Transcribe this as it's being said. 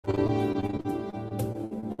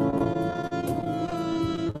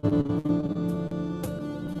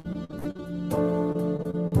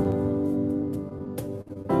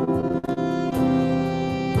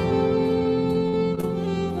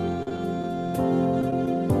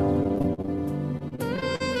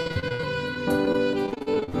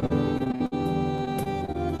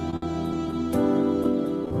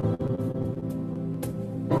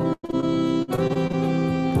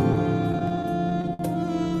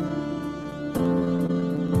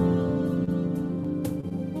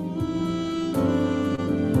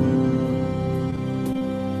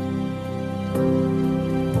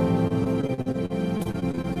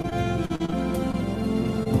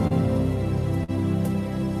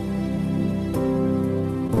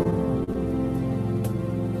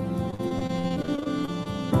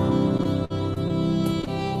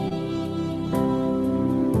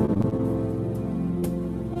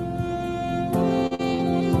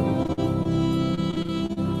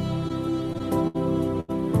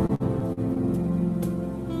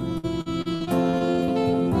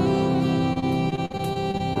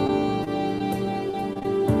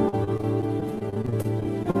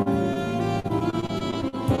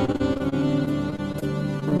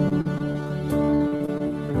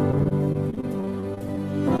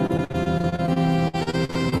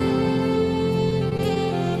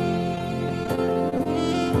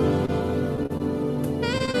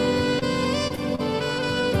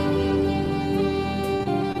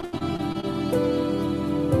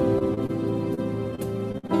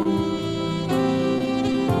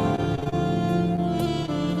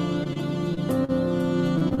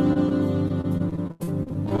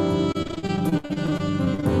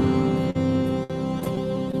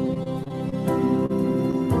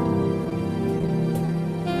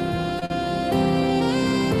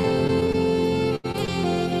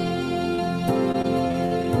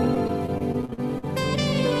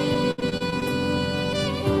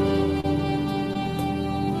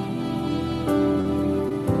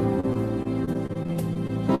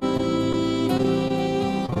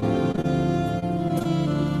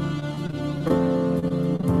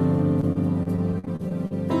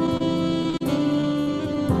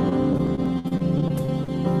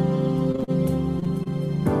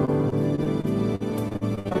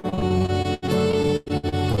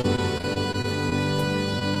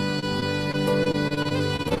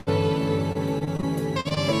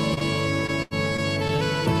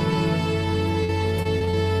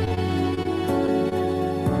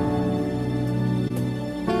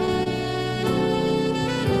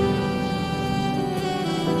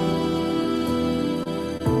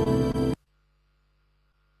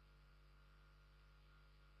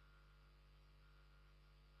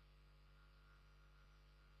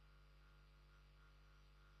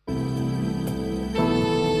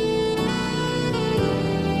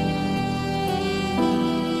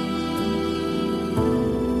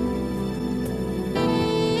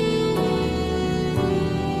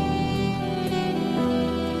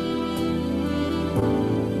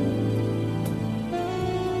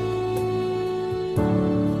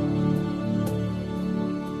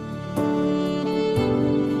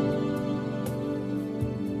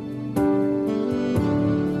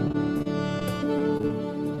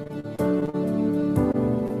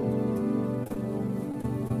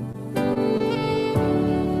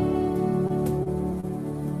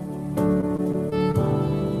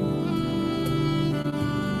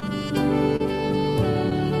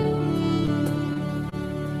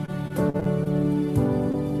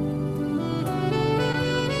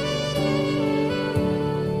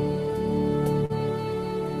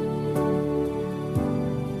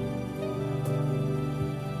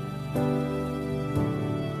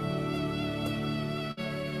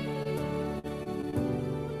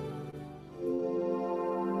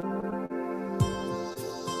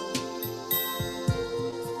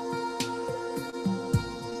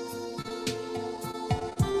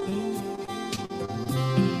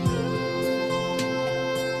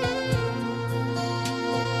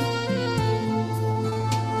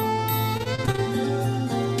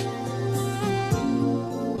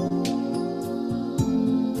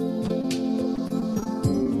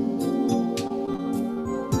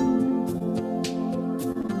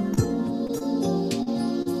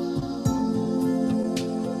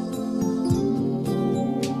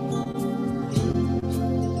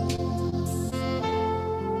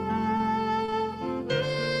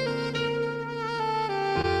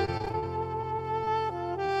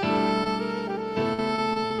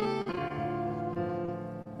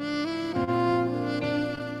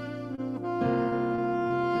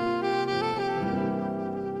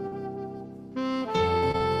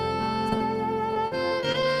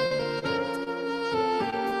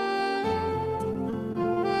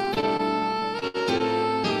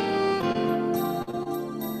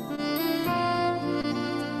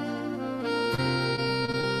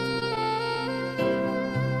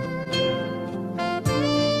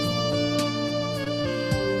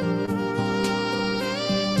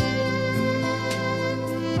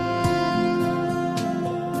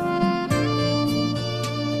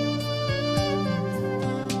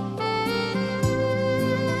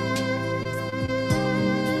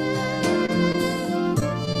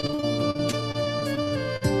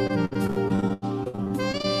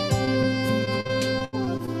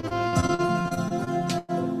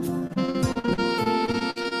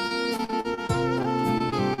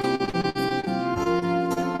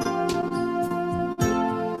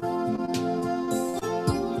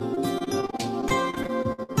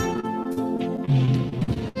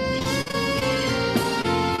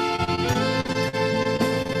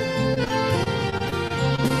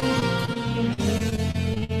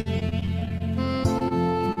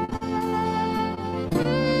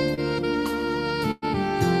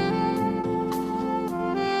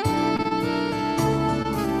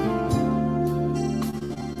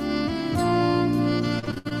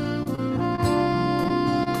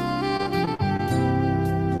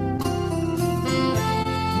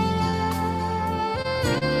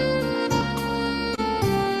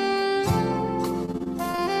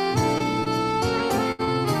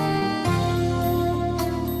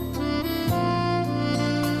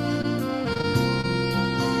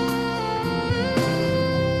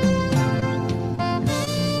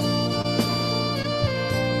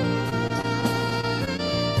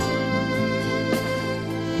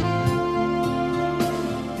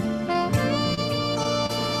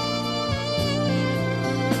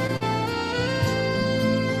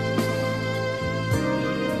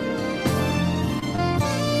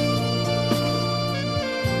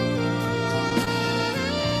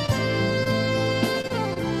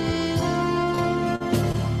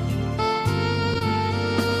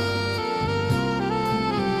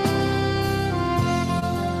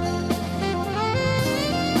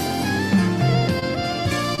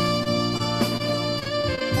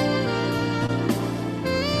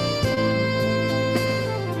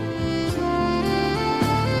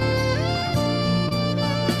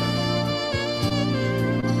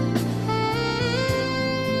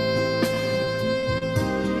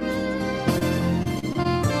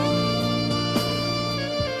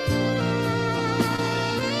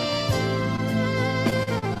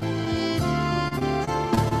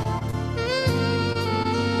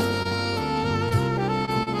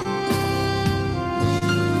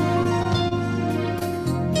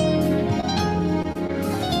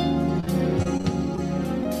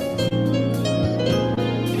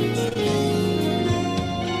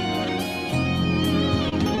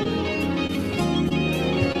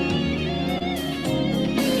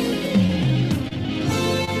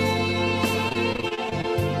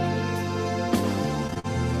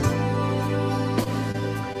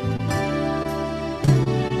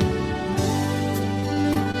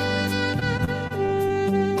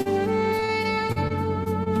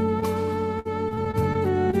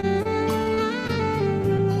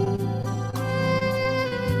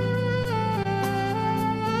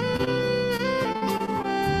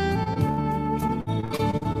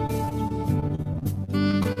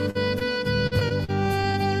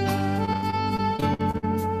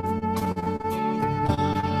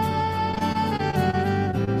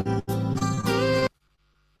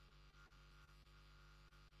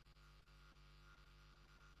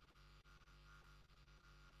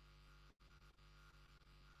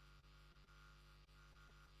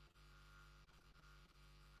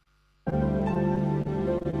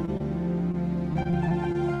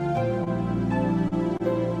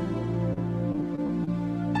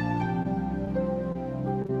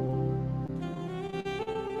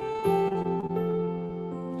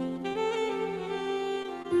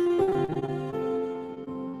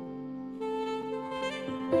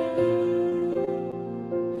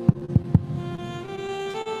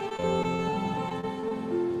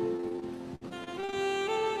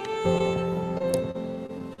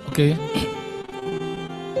Okay.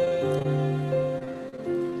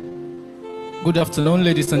 Good afternoon,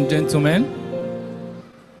 ladies and gentlemen.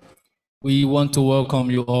 We want to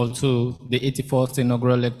welcome you all to the 84th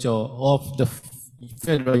inaugural lecture of the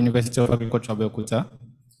Federal University of Agriculture, Abeokuta,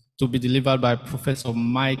 to be delivered by Professor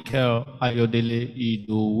Michael Ayodele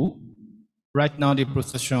Idowu. Right now, the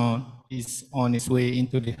procession is on its way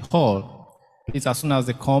into the hall. Please, as soon as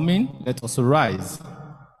they come in, let us rise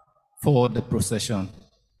for the procession.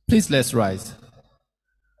 Please, let's rise.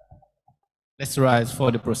 Let's rise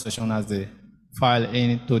for the procession as they file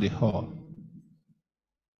into the hall.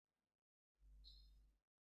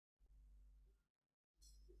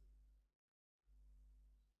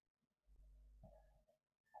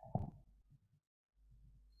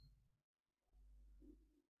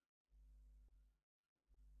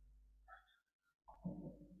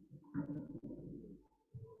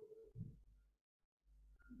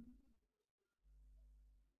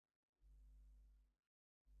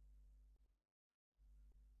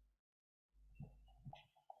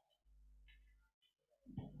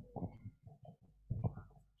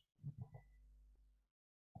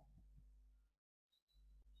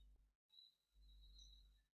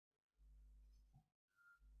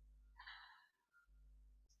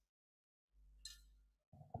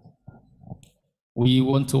 We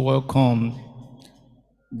want to welcome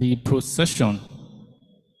the procession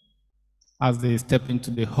as they step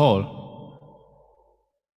into the hall.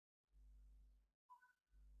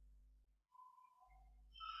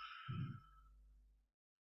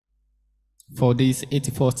 For this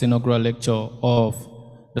 84th inaugural lecture of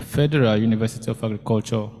the Federal University of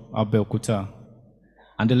Agriculture, Abeokuta.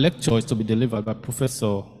 And the lecture is to be delivered by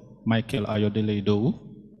Professor Michael Ayodele Idowu.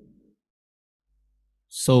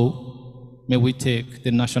 So, may we take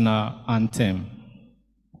the national anthem.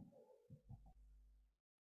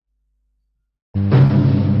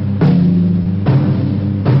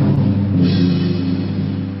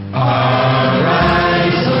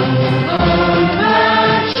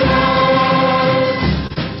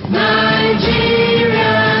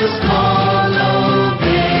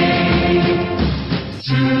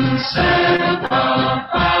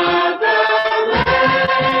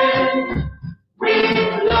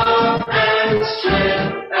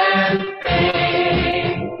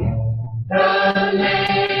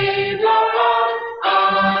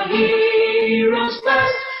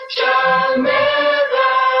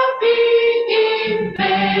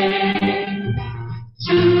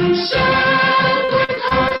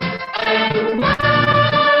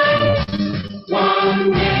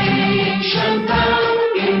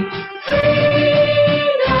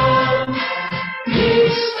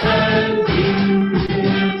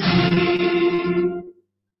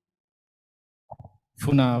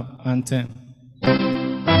 Funaab anthem.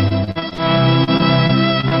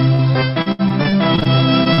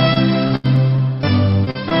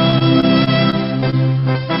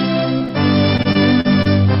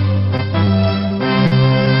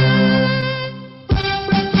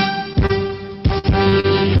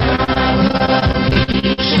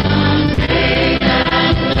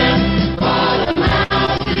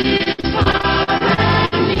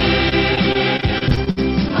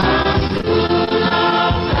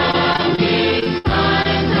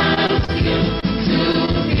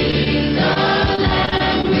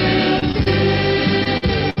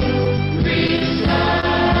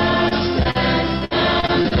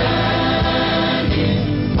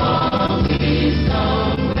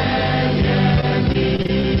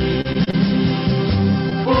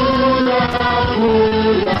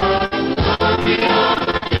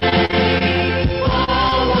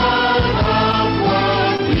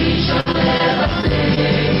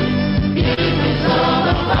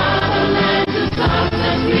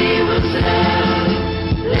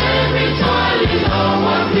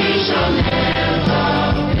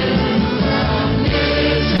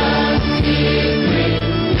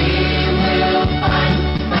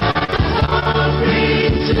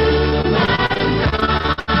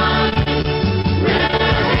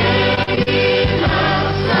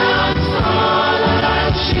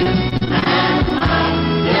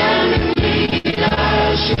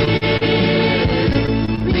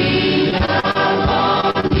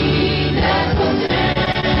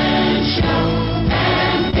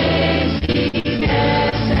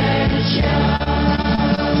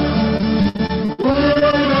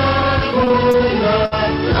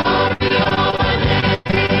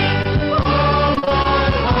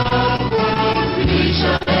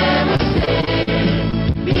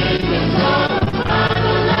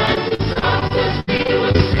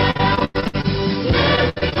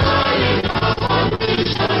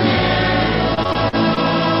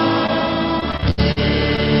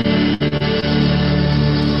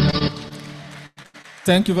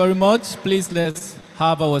 Thank you very much. Please let's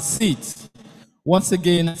have our seats. Once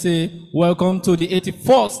again, I say welcome to the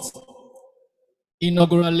 81st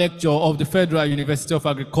inaugural lecture of the Federal University of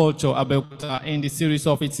Agriculture, Abeokuta, in the series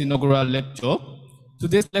of its inaugural lecture.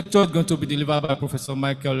 Today's lecture is going to be delivered by Professor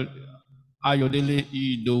Michael Ayodele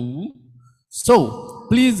Idowu. So,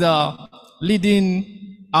 please,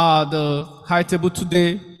 leading the high table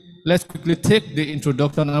today, let's quickly take the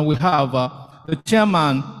introduction, and we have the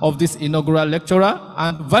chairman of this inaugural lecturer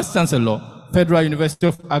and Vice Chancellor, Federal University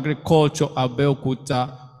of Agriculture,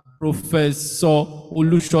 Abeokuta, Professor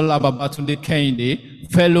Olushola Babatunde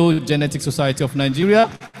Kehinde, Fellow Genetic Society of Nigeria,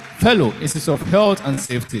 Fellow Institute of Health and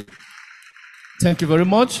Safety. Thank you very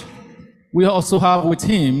much. We also have with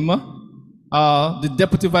him the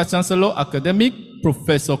Deputy Vice Chancellor, Academic,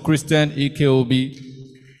 Professor Christian Ikeobi.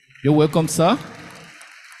 You're welcome, sir.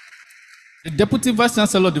 The Deputy Vice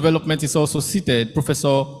Chancellor Development is also seated,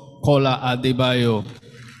 Professor Kola Adebayo.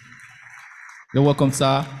 You're welcome,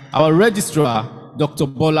 sir. Our Registrar, Dr.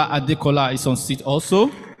 Bola Adekola, is on seat also.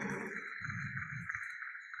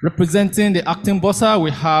 Representing the acting bursar, we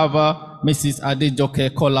have Mrs. Adejoke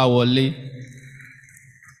Kolawole.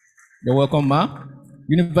 You're welcome, ma.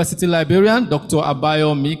 University Librarian, Dr.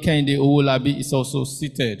 Abayomi Kehinde Owolabi, is also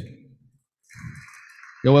seated.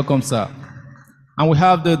 You're welcome, sir. And we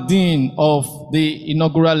have the Dean of the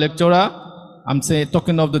inaugural lecturer. I'm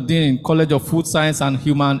talking of the Dean, College of Food Science and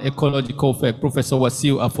Human Ecology, COFEC, Professor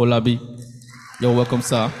Wasiu Afolabi. You're welcome,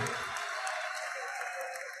 sir.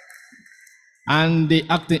 And the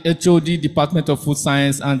acting HOD, Department of Food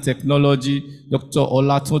Science and Technology, Dr.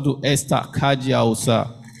 Olatundu Esther Kajiao, sir.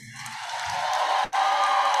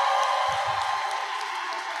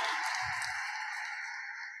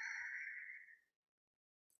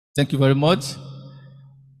 Thank you very much.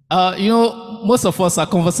 Most of us are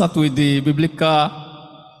conversant with the biblical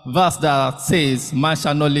verse that says, man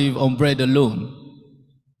shall not live on bread alone.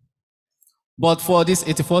 But for this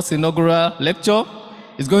 81st inaugural lecture,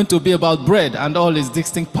 it's going to be about bread and all its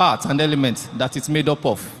distinct parts and elements that it's made up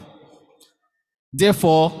of.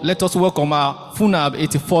 Therefore, let us welcome our Funaab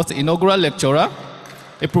 84th inaugural lecturer,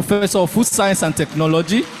 a professor of food science and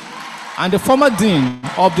technology, and the former dean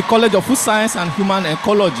of the College of Food Science and Human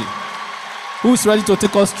Ecology, who is ready to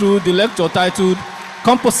take us through the lecture titled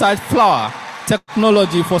Composite Flour,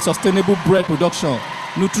 Technology for Sustainable Bread Production,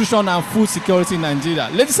 Nutrition and Food Security in Nigeria.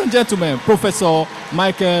 Ladies and gentlemen, Professor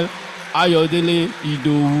Michael Ayodele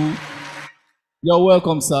Idowu. You're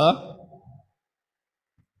welcome, sir.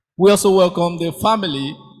 We also welcome the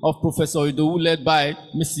family of Professor Idowu, led by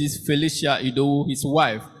Mrs. Felicia Idowu, his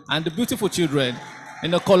wife, and the beautiful children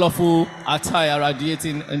in the colorful attire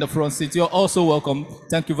radiating in the front seat. You're also welcome.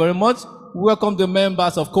 Thank you very much. We welcome the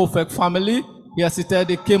members of COFEC family. Here seated,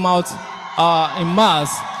 they came out in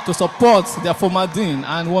mass to support their former dean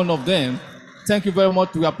and one of them. Thank you very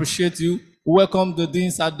much. We appreciate you. We welcome the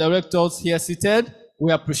deans and directors here seated.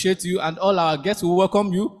 We appreciate you, and all our guests, we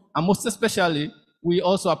welcome you. And most especially, we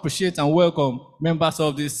also appreciate and welcome members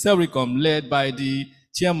of the CERICOM, led by the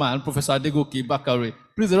chairman, Professor Adegoke Bakare.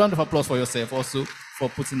 Please, a round of applause for yourself also for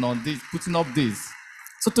putting up this.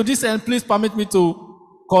 So to this end, please permit me to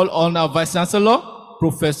call on our Vice Chancellor,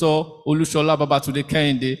 Professor Olushola Babatunde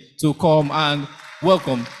Kehinde, to come and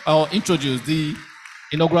welcome or introduce the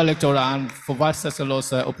inaugural lecturer and for Vice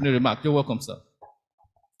Chancellor's opening remark. You're welcome, sir.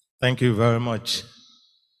 Thank you very much.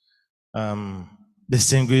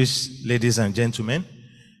 Distinguished ladies and gentlemen,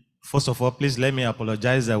 first of all, please let me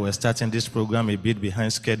apologize that we're starting this program a bit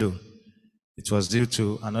behind schedule. It was due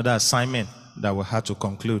to another assignment that we had to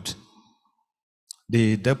conclude.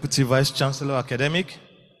 The Deputy Vice Chancellor Academic,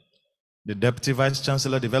 the Deputy Vice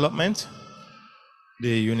Chancellor Development,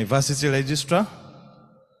 the University Registrar,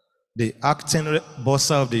 the Acting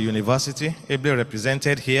Bursar of the University, ably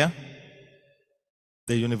represented here,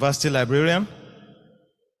 the University Librarian,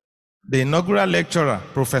 the Inaugural Lecturer,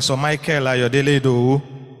 Professor Michael Ayodele Idowu,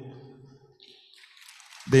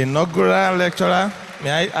 the Inaugural Lecturer,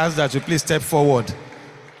 may I ask that you please step forward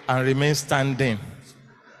and remain standing.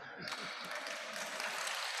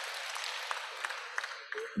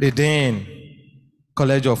 The Dean,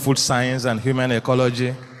 College of Food Science and Human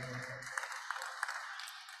Ecology,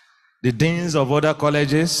 the Deans of other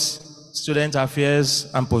colleges, Student Affairs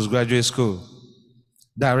and Postgraduate School,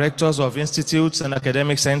 Directors of Institutes and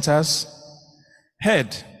Academic Centers,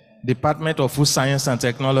 Head, Department of Food Science and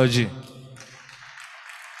Technology,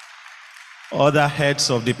 other heads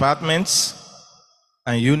of departments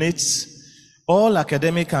and units, all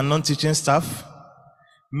academic and non-teaching staff,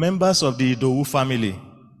 members of the Idowu family,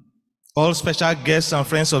 all special guests and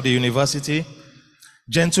friends of the university,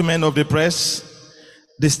 gentlemen of the press,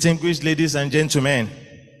 distinguished ladies and gentlemen,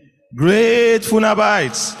 great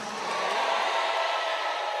Funabites,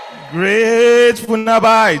 great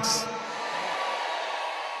Funabites.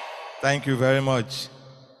 Thank you very much.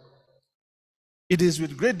 It is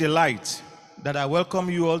with great delight that I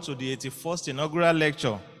welcome you all to the 81st inaugural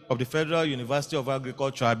lecture of the Federal University of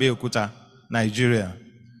Agriculture, Abeokuta, Nigeria.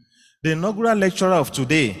 The inaugural lecturer of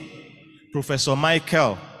today, Professor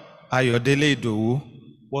Michael Ayodele Idowu,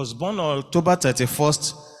 was born on October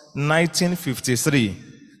 31st, 1953,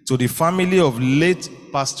 to the family of late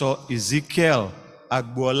Pastor Ezekiel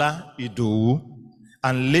Agbola Idowu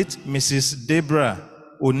and late Mrs. Deborah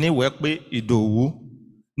Oniwekpe Idowu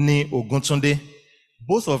ni Oguntunde,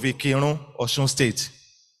 both of Ikirun, Osun State.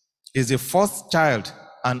 He is the fourth child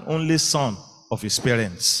and only son of his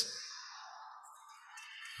parents.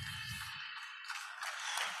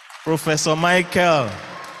 Professor Michael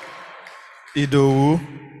Idowu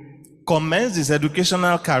commenced his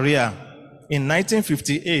educational career in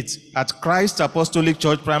 1958 at Christ Apostolic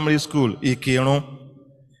Church Primary School, Ikirun.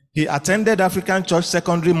 He attended African Church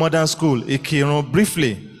Secondary Modern School, Ikirun,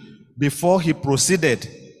 briefly before he proceeded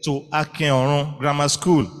to Akinrun Grammar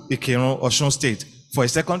School, Ikirun, Osun State, for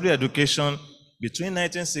his secondary education between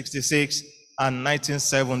 1966 and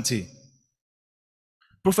 1970.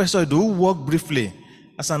 Professor Idowu worked briefly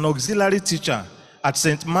as an auxiliary teacher at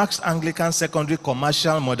St. Mark's Anglican Secondary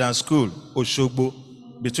Commercial Modern School, Oshogbo,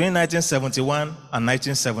 between 1971 and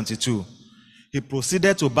 1972. He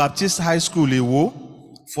proceeded to Baptist High School, Idowu,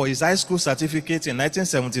 for his high school certificate in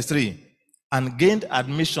 1973 and gained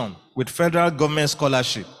admission with federal government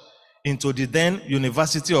scholarship into the then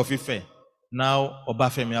University of Ife, now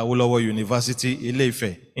Obafemi Awolowo University,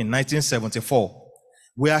 Ile-Ife, in 1974,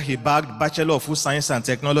 where he bagged Bachelor of Food Science and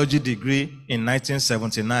Technology degree in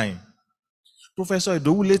 1979. Professor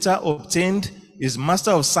Idowu later obtained his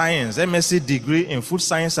Master of Science, MSc degree in Food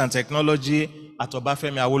Science and Technology at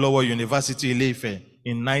Obafemi Awolowo University, Ile-Ife,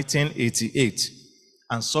 in 1988,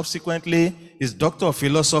 and subsequently his Doctor of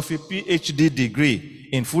Philosophy, PhD degree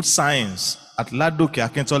in Food Science at Ladoke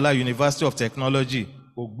Akintola University of Technology,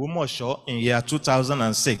 Ogbomosho, in year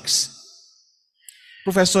 2006.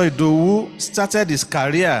 Professor Idowu started his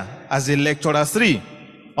career as a lecturer 3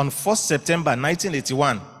 on 1st September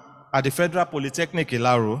 1981 at the Federal Polytechnic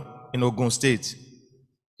Ilaro in Ogun State.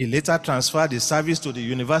 He later transferred his service to the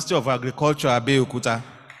University of Agriculture, Abeokuta,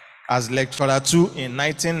 as lecturer 2 in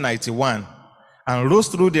 1991 and rose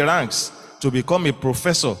through the ranks to become a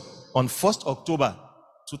professor on 1st October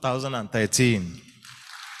 2013.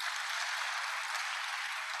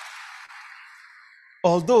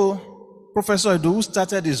 Although Professor Idowu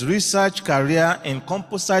started his research career in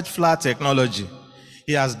composite flour technology,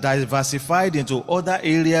 he has diversified into other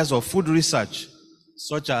areas of food research,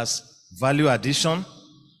 such as value addition,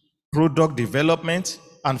 product development,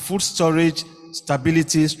 and food storage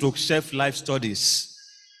stability / shelf life studies.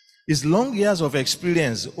 His long years of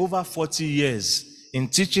experience, over 40 years, in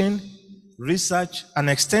teaching, research, and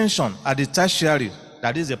extension at the tertiary,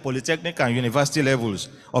 that is the polytechnic and university levels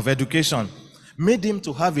of education, made him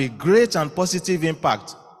to have a great and positive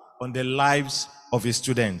impact on the lives of his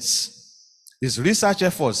students. His research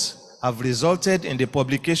efforts have resulted in the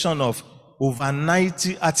publication of over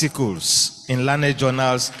 90 articles in learned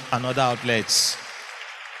journals and other outlets.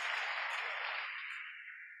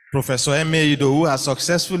 Professor M.A. Idowu has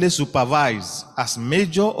successfully supervised as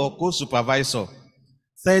major or co-supervisor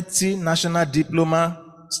 30 national diploma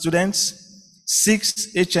students,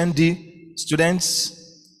 6 HND students,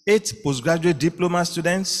 8 postgraduate diploma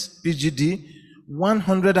students, PGD,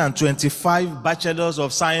 125 bachelors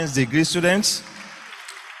of science degree students,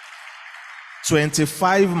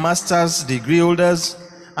 25 master's degree holders,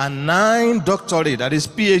 and 9 doctorate, that is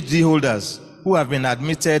PhD holders, who have been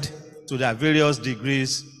admitted to their various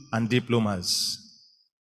degrees and diplomas.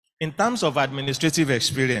 In terms of administrative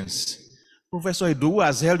experience, Professor Idowu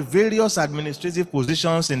has held various administrative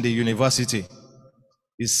positions in the university.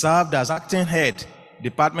 He served as acting head,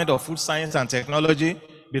 Department of Food Science and Technology,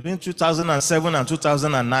 between 2007 and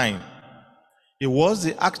 2009. He was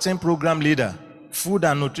the acting program leader, Food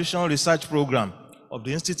and Nutrition Research Program of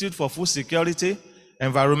the Institute for Food Security,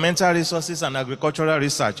 Environmental Resources and Agricultural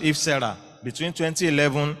Research, IFSERA, between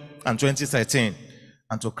 2011 and 2013.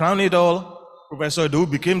 And to crown it all, Professor Idowu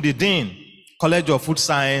became the Dean, College of Food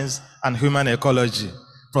Science and Human Ecology,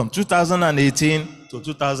 from 2018 to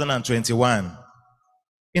 2021.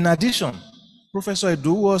 In addition, Professor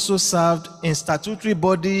Idowu also served in statutory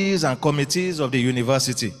bodies and committees of the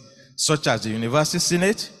university, such as the University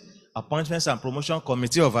Senate, Appointments and Promotion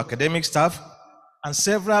Committee of Academic Staff, and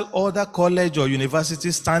several other college or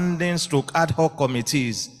university standing / ad hoc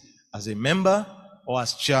committees as a member or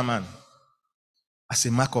as chairman. As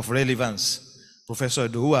a mark of relevance, Professor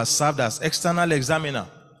Idowu has served as external examiner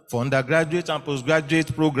for undergraduate and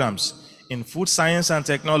postgraduate programs in food science and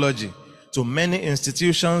technology to many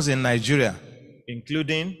institutions in Nigeria,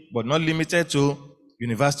 including, but not limited to,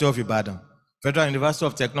 University of Ibadan, Federal University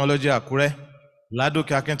of Technology, Akure, Ladoke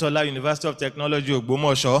Akintola University of Technology,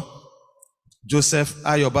 Ogbomoso, Joseph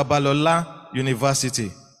Ayo Babalola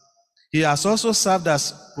University. He has also served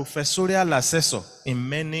as professorial assessor in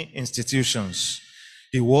many institutions.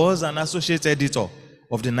 He was an associate editor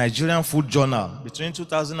of the Nigerian Food Journal between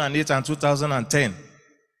 2008 and 2010,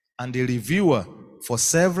 and a reviewer for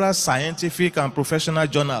several scientific and professional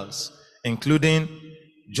journals, including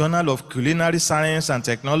Journal of Culinary Science and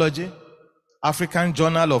Technology, African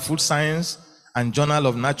Journal of Food Science, and Journal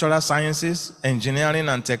of Natural Sciences, Engineering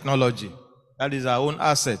and Technology. That is our own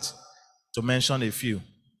asset, to mention a few.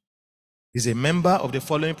 He's a member of the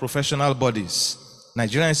following professional bodies: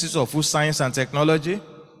 Nigerian Institute of Food Science and Technology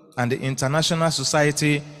and the International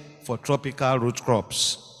Society for Tropical Root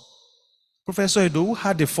Crops. Professor Idowu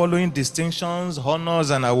had the following distinctions,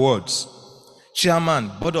 honors, and awards: Chairman,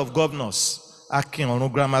 Board of Governors, Akinrun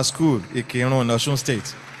Grammar School, Ikirun, Osun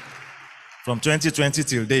State, from 2020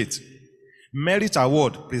 till date. Merit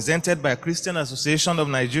Award presented by Christian Association of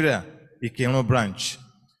Nigeria, Ikirun Branch.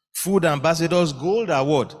 Food Ambassadors Gold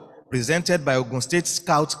Award presented by Ogun State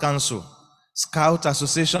Scout Council, Scout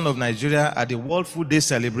Association of Nigeria at the World Food Day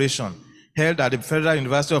celebration held at the Federal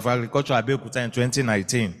University of Agriculture, Abeokuta in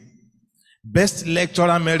 2019. Best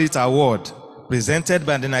Lecturer Merit Award presented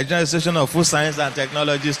by the Nigerian Association of Food Science and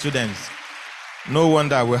Technology students. No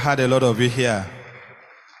wonder we had a lot of it here.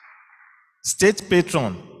 State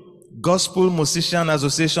Patron, Gospel Musician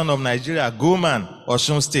Association of Nigeria, Goman,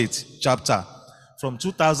 Osun State Chapter, from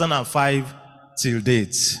 2005 till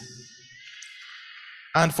date.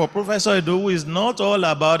 And for Professor Idowu, it's not all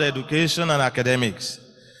about education and academics.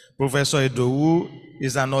 Professor Idowu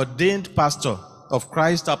is an ordained pastor of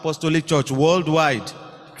Christ Apostolic Church worldwide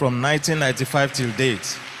from 1995 till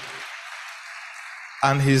date.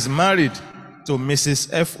 And he's married to Mrs.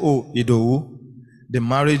 F.O. Idowu. The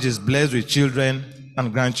marriage is blessed with children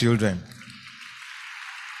and grandchildren.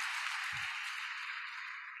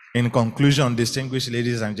 In conclusion, distinguished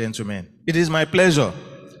ladies and gentlemen, it is my pleasure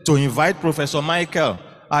to invite Professor Michael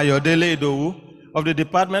Ayodele Idowu of the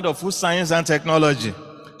Department of Food Science and Technology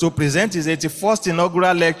to present his 81st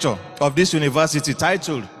inaugural lecture of this university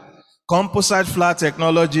titled Composite Flour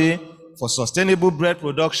Technology for Sustainable Bread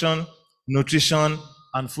Production, Nutrition,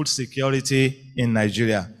 and Food Security in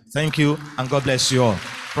Nigeria. Thank you, and God bless you all.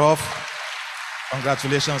 Prof,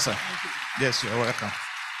 congratulations, sir. Yes, you're welcome.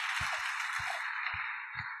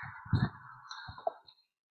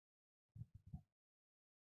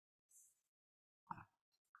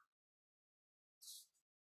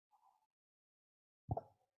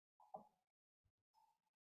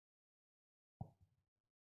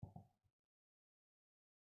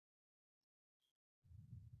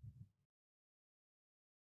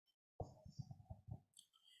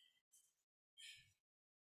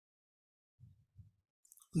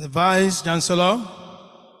 The Vice Chancellor,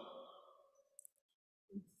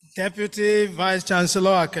 Deputy Vice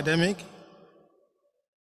Chancellor Academic,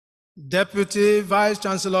 Deputy Vice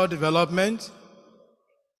Chancellor Development,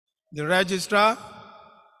 the Registrar,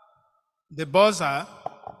 the Bursar,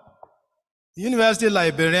 University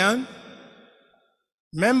Librarian,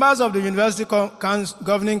 members of the University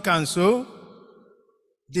Governing Council,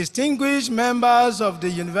 distinguished members of the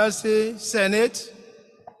University Senate,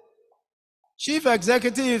 Chief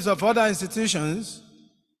Executives of other institutions,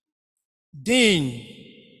 Dean,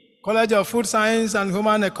 College of Food Science and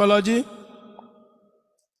Human Ecology,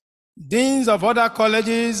 Deans of other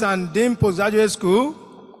colleges and Dean Postgraduate School,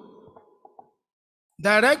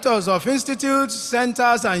 Directors of institutes,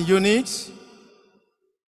 centers, and units,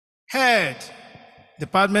 Head,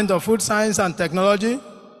 Department of Food Science and Technology,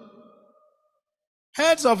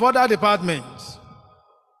 Heads of other departments,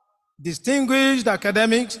 distinguished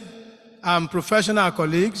academics and professional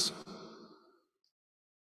colleagues,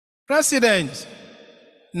 President,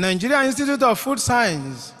 Nigeria Institute of Food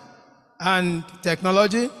Science and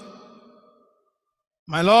Technology,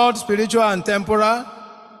 my Lord, spiritual and temporal,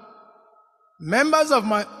 members of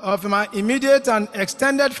my immediate and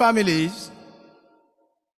extended families,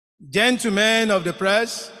 gentlemen of the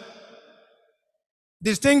press,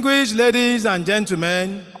 distinguished ladies and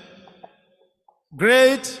gentlemen,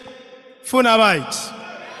 great Funabites,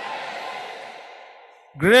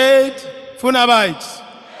 great Funabites,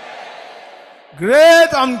 great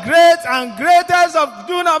and greatest of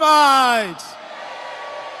Funabites.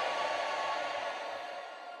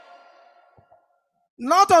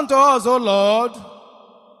 Not unto us, O Lord,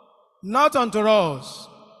 not unto us,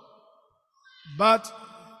 but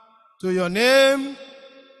to your name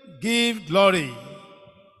give glory,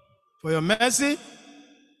 for your mercy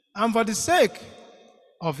and for the sake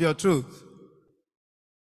of your truth.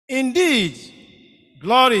 Indeed,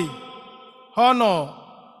 glory, honor,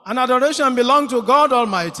 and adoration belong to God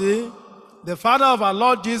Almighty, the Father of our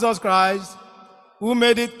Lord Jesus Christ, who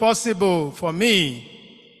made it possible for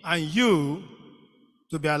me and you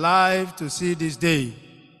to be alive to see this day.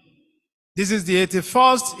 This is the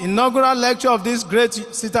 81st inaugural lecture of this great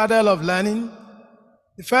citadel of learning,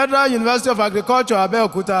 the Federal University of Agriculture,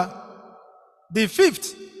 Abeokuta, the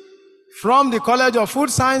 5th from the College of Food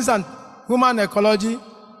Science and Human Ecology,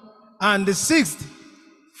 and the 6th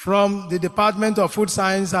from the Department of Food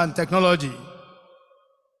Science and Technology.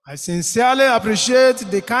 I sincerely appreciate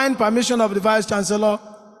the kind permission of the Vice Chancellor,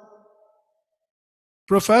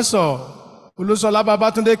 Professor Olusola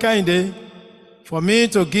Babatunde Kehinde, for me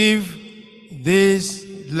to give this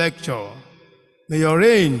lecture. May your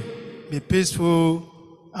reign be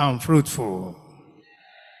peaceful and fruitful.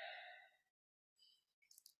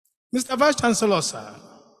 Mr. Vice Chancellor, sir,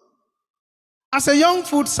 as a young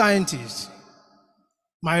food scientist,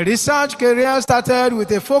 my research career started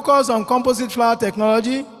with a focus on composite flour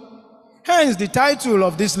technology, hence the title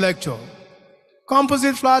of this lecture,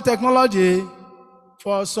 Composite Flour Technology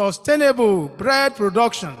for Sustainable Bread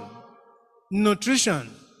Production, Nutrition,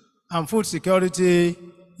 and Food Security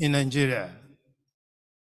in Nigeria.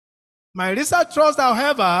 My research thrust,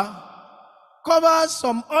 however, covers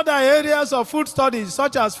some other areas of food studies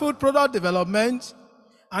such as food product development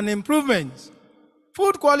and improvement,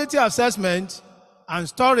 food quality assessment, and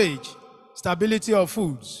storage, stability of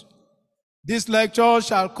foods. This lecture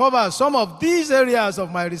shall cover some of these areas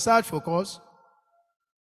of my research focus.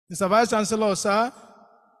 Mr. Vice Chancellor, sir,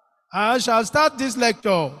 I shall start this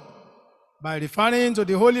lecture by referring to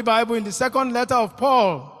the Holy Bible in the second letter of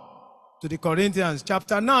Paul to the Corinthians,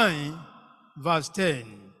 chapter 9, verse 10.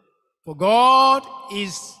 For God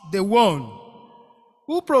is the one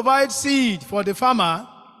who provides seed for the farmer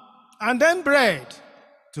and then bread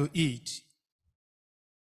to eat.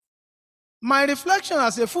 My reflection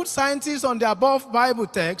as a food scientist on the above Bible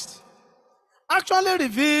text actually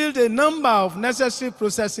revealed a number of necessary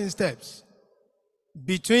processing steps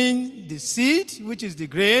between the seed, which is the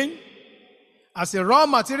grain, as a raw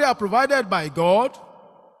material provided by God,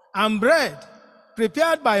 and bread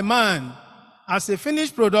prepared by man as a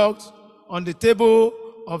finished product on the table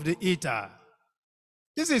of the eater.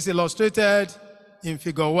 This is illustrated in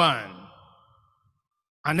figure 1,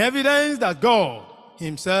 an evidence that God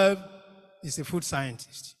himself is a food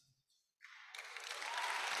scientist.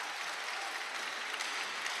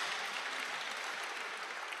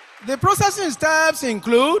 The processing steps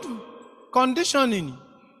include conditioning,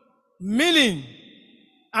 milling,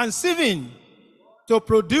 and sieving to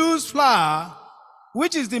produce flour,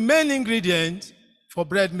 which is the main ingredient for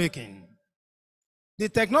bread making. The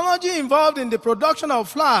technology involved in the production of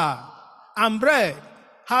flour and bread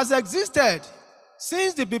has existed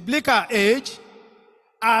since the biblical age,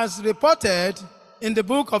 as reported in the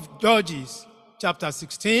book of Judges, chapter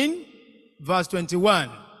 16, verse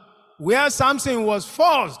 21, where Samson was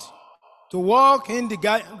forced to work in the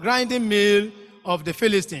grinding mill of the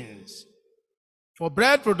Philistines. For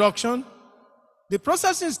bread production, the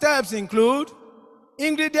processing steps include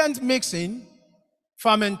ingredient mixing,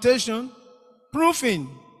 fermentation, proofing,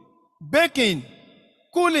 baking,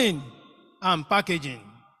 cooling, and packaging.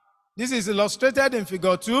 This is illustrated in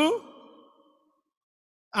figure 2,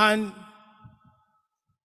 and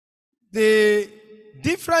the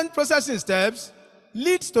different processing steps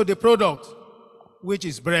leads to the product, which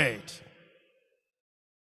is bread.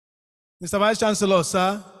 Mr. Vice Chancellor,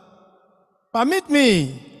 sir, permit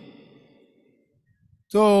me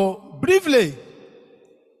to briefly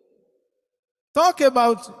talk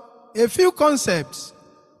about a few concepts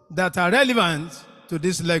that are relevant to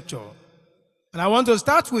this lecture. And I want to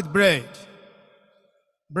start with bread.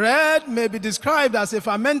 Bread may be described as a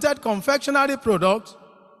fermented confectionery product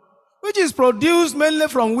which is produced mainly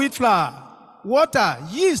from wheat flour, water,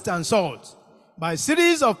 yeast, and salt by a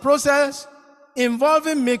series of processes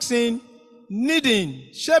involving mixing, kneading,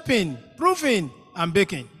 shaping, proofing, and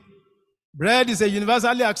baking. Bread is a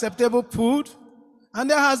universally acceptable food, and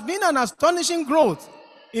there has been an astonishing growth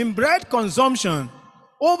in bread consumption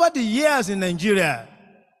over the years in Nigeria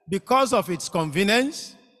because of its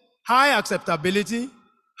convenience, high acceptability,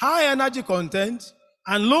 high energy content,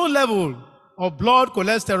 and low level of blood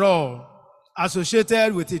cholesterol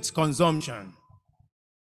associated with its consumption.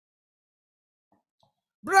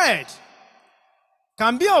 Bread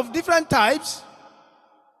can be of different types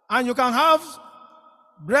And you can have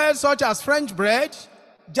bread such as French bread,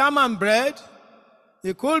 German bread.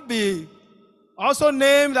 It could be also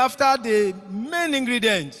named after the main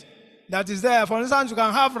ingredient that is there. For instance, you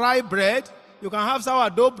can have rye bread, you can have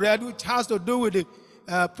sourdough bread, which has to do with the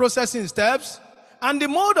processing steps. And the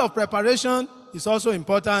mode of preparation is also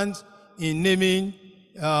important in naming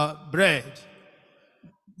bread.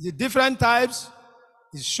 The different types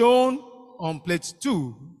is shown on plate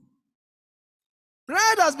 2.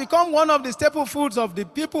 Bread has become one of the staple foods of the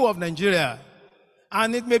people of Nigeria,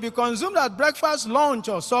 and it may be consumed at breakfast, lunch,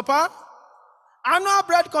 or supper. Annual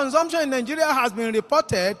bread consumption in Nigeria has been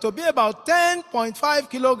reported to be about 10.5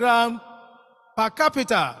 kilograms per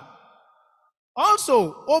capita.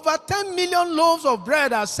 Also, over 10 million loaves of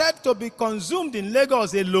bread are said to be consumed in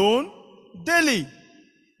Lagos alone daily,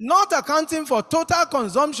 not accounting for total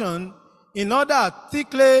consumption in other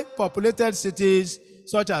thickly populated cities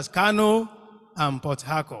such as Kano and Port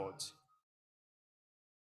Harcourt.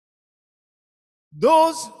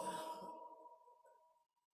 Those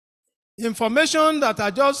information that I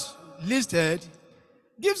just listed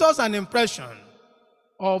gives us an impression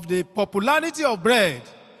of the popularity of bread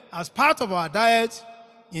as part of our diet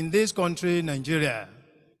in this country, Nigeria.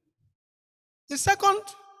 The second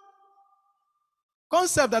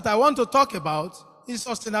concept that I want to talk about is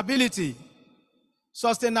sustainability.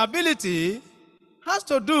 Sustainability has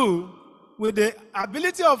to do with the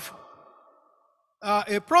ability of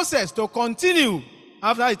a process to continue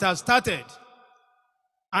after it has started.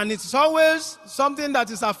 And it's always something that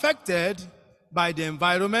is affected by the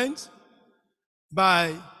environment,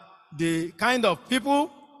 by the kind of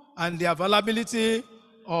people, and the availability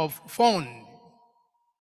of funds.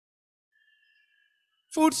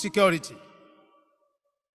 Food security.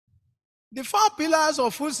 The 4 pillars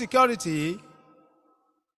of food security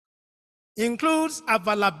includes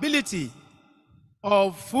availability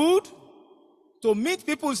of food to meet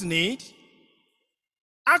people's needs,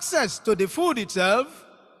 access to the food itself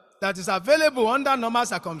that is available under normal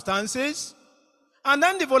circumstances, and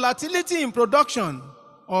then the volatility in production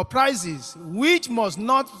or prices, which must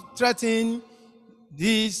not threaten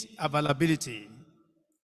this availability.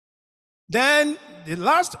 Then the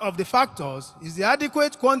last of the factors is the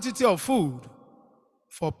adequate quantity of food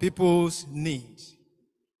for people's needs.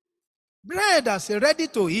 Bread as a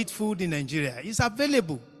ready-to-eat food in Nigeria is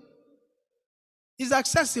available, is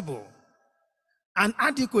accessible, and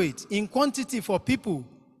adequate in quantity for people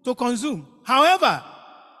to consume. However,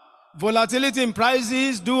 volatility in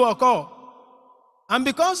prices do occur. And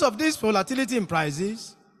because of this volatility in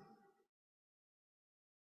prices,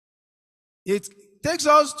 it takes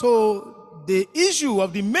us to the issue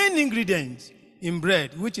of the main ingredient in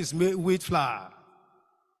bread, which is wheat flour.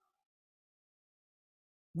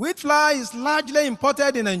 Wheat flour is largely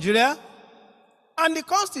imported in Nigeria, and the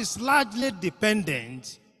cost is largely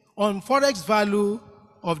dependent on forex value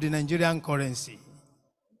of the Nigerian currency.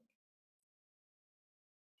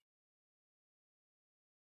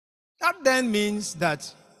 That then means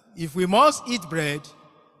that if we must eat bread,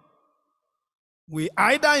 we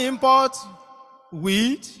either import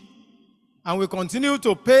wheat and we continue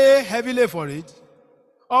to pay heavily for it,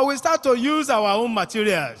 or we start to use our own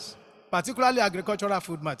materials, particularly agricultural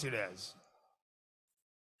food materials.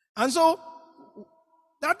 And so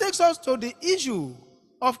that takes us to the issue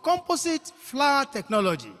of composite flour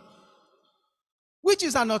technology, which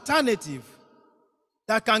is an alternative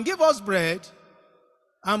that can give us bread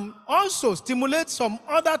and also stimulate some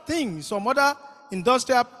other things, some other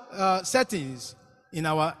industrial settings in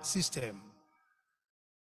our system.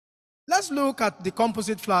 Let's look at the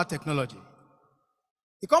composite flour technology.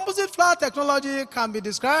 The composite flour technology can be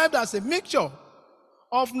described as a mixture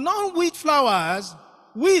of non-wheat flours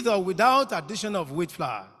with or without addition of wheat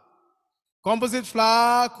flour. Composite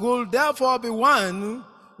flour could therefore be one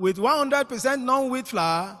with 100% non-wheat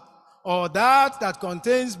flour, or that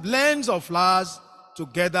contains blends of flours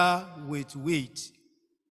together with wheat.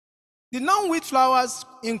 The non-wheat flours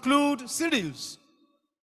include cereals.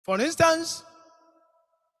 For instance,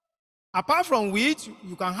 apart from wheat,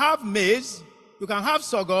 you can have maize, you can have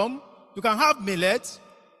sorghum, you can have millet,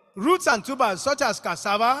 roots and tubers such as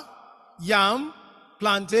cassava, yam,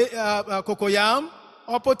 cocoyam,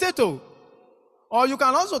 or potato. Or you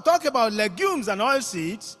can also talk about legumes and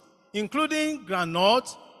oilseeds, including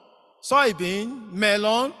groundnut, soybean,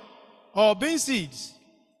 melon, or bean seeds.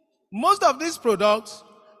 Most of these products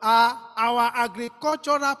are our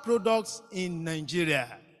agricultural products in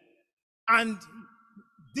Nigeria. And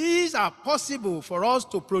these are possible for us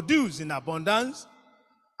to produce in abundance.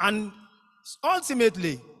 And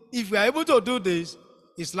ultimately, if we are able to do this,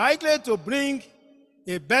 it's likely to bring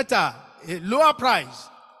a lower price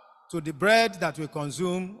to the bread that we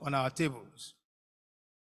consume on our tables.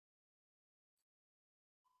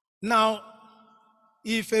 Now,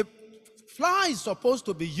 if a flour is supposed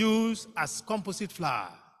to be used as composite flour,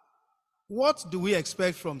 what do we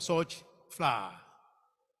expect from such flour?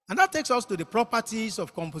 And that takes us to the properties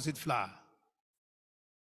of composite flour.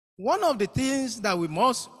 One of the things that we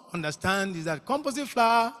must understand is that composite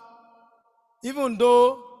flour, even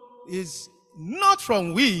though it's not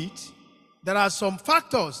from wheat, there are some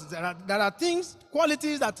factors, there are things,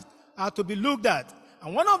 qualities that are to be looked at.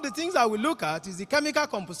 And one of the things that we look at is the chemical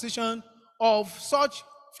composition of such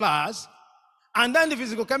flours, and then the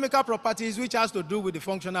physicochemical properties, which has to do with the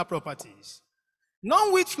functional properties.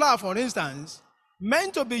 Non-wheat flour, for instance,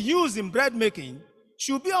 meant to be used in bread making,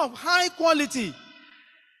 should be of high quality,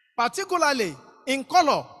 particularly in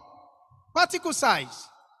color, particle size,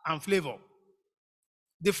 and flavor.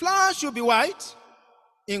 The flour should be white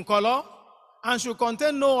in color and should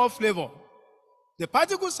contain no off flavor. The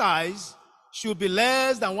particle size should be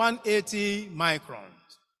less than 180 microns.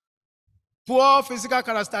 Poor physical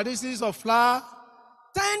characteristics of flour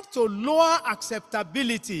tend to lower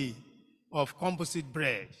acceptability of composite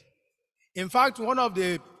bread. In fact, one of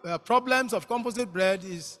the problems of composite bread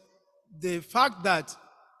is the fact that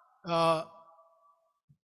the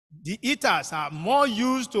eaters are more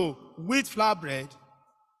used to wheat flour bread.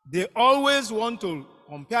 They always want to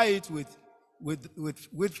compare it with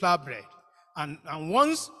wheat flour bread. And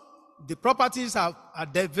once the properties are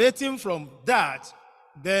deviating from that,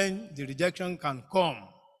 then the rejection can come.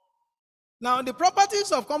 Now, the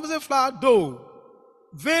properties of composite flour, though,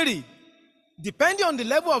 vary depending on the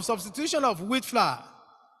level of substitution of wheat flour.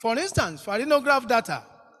 For instance, farinograph data,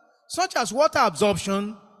 such as water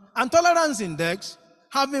absorption and tolerance index,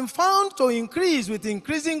 have been found to increase with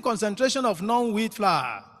increasing concentration of non-wheat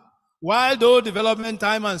flour, while though development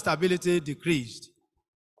time and stability decreased.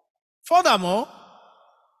 Furthermore,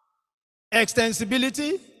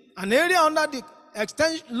 extensibility, an area under the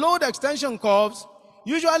load extension curves,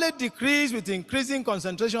 usually decrease with increasing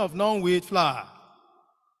concentration of non-wheat flour.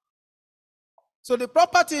 So the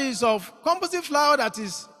properties of composite flour that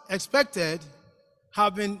is expected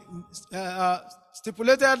have been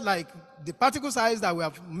stipulated, like the particle size that we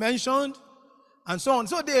have mentioned, and so on.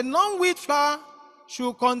 So the non-wheat flour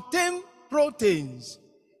should contain proteins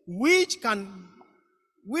which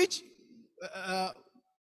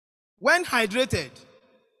when hydrated,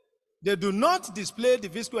 they do not display the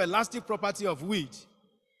viscoelastic property of wheat.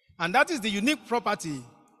 And that is the unique property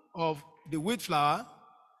of the wheat flour.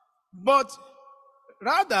 But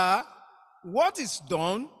rather, what is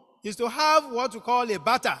done is to have what we call a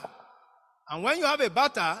batter. And when you have a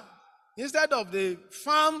batter, instead of the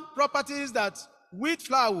firm properties that wheat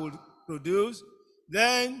flour would produce,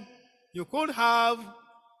 then you could have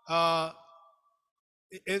a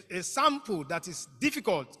sample that is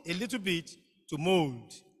difficult a little bit to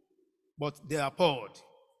mold, but they are poured.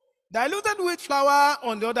 Diluted wheat flour,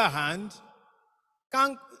 on the other hand,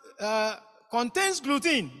 contains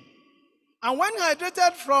gluten. And when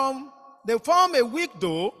hydrated they form a weak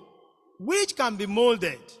dough, which can be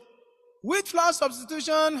molded. Wheat flour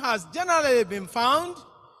substitution has generally been found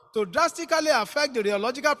to drastically affect the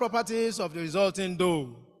rheological properties of the resulting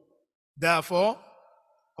dough. Therefore,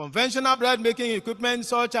 conventional bread making equipment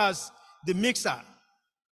such as the mixer,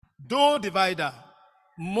 dough divider,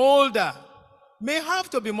 molder may have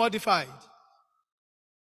to be modified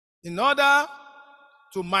in order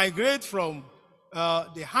to migrate from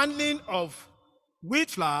the handling of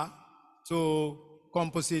wheat flour to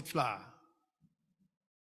composite flour.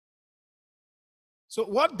 So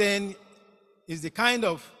what then is the kind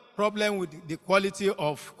of problem with the quality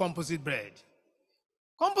of composite bread?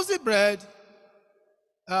 Composite bread,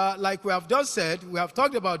 like we have just said, we have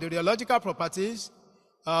talked about the rheological properties,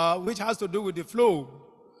 which has to do with the flow,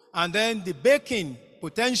 and then the baking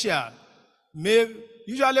potential.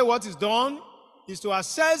 Usually what is done is to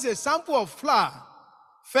assess a sample of flour,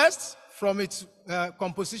 first from its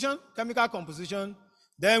composition, chemical composition.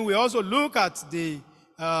 Then we also look at the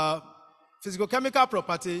physicochemical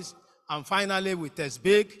properties, and finally we test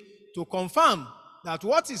bake to confirm that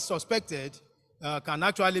what is suspected can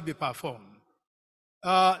actually be performed.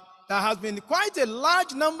 There has been quite a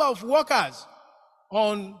large number of workers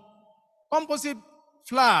on composite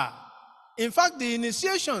flour. In fact, the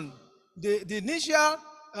initial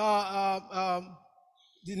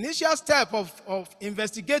step of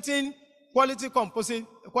investigating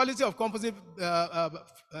quality of composite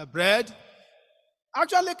bread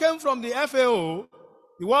actually came from the FAO,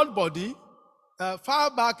 the world body, far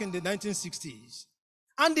back in the 1960s.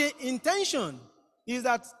 And the intention is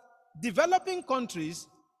that developing countries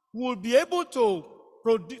will be able to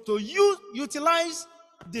utilize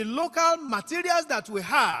the local materials that we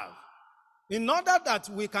have in order that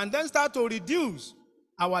we can then start to reduce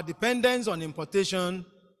our dependence on importation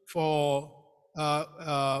for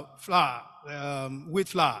wheat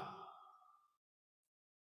flour.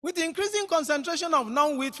 With the increasing concentration of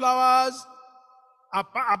non-wheat flours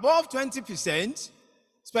above 20%,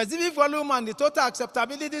 specific volume and the total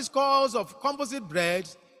acceptability scores of composite bread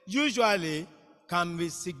usually can be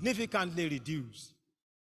significantly reduced.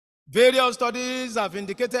 Various studies have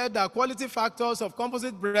indicated that quality factors of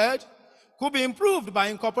composite bread could be improved by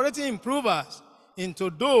incorporating improvers into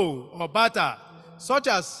dough or batter, such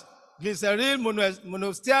as glycerol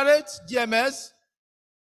monostearate, GMS,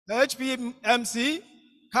 HPMC,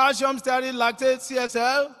 calcium stearate lactate,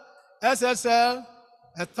 CSL, SSL,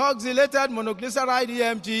 ethoxylated monoglyceride,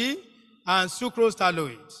 EMG, and sucrose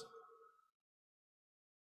tallate.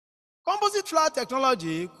 Composite flour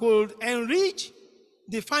technology could enrich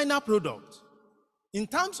the final product in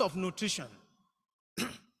terms of nutrition,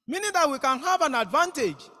 meaning that we can have an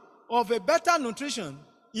advantage of a better nutrition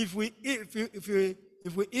if we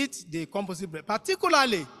eat the composite bread,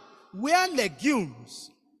 particularly where legumes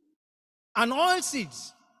and oil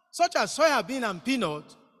seeds such as soya bean and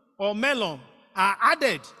peanut or melon are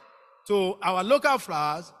added to our local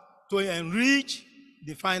flours to enrich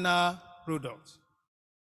the final product.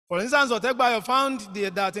 For instance, Otegbayo found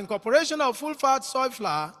that incorporation of full-fat soy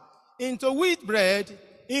flour into wheat bread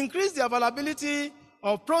increased the availability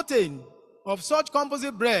of protein of such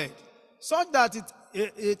composite bread, such that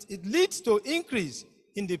it leads to increase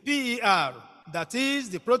in the PER, that is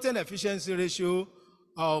the protein efficiency ratio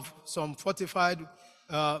of some fortified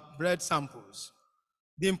bread samples.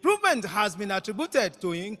 The improvement has been attributed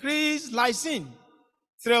to increased lysine,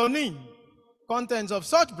 threonine contents of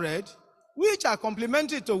such bread, which are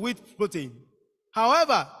complementary to wheat protein.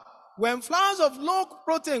 However, when flours of low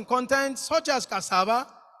protein content, such as cassava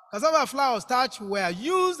flour or starch, were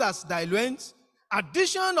used as diluents,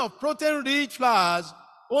 addition of protein-rich flours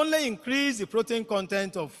only increased the protein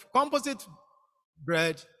content of composite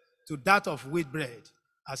bread to that of wheat bread,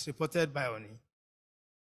 as reported by Oni.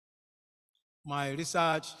 My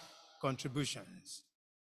research contributions.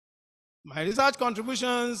 My research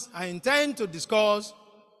contributions I intend to discuss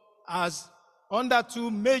as under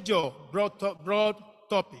two major broad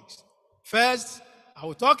topics. First, I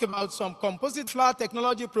will talk about some composite flour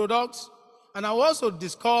technology products, and I will also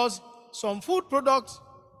discuss some food product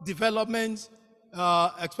development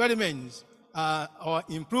experiments or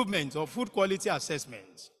improvements or food quality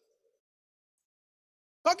assessments.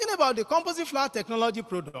 Talking about the composite flour technology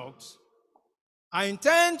products, I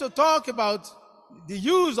intend to talk about the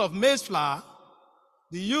use of maize flour,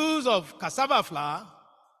 the use of cassava flour,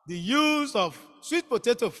 the use of sweet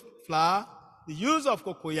potato flour, the use of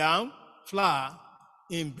cocoyam flour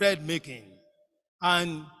in bread making.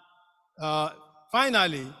 And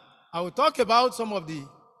finally, I will talk about some of the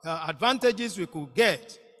advantages we could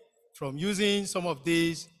get from using some of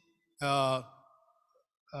these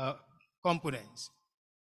components.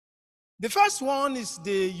 The first one is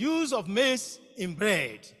the use of maize in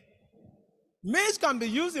bread. Maize can be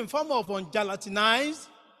used in form of ungelatinized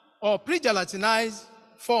or pre-gelatinized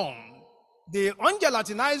form. The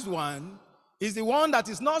ungelatinized one is the one that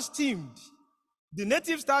is not steamed. The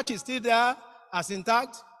native starch is still there as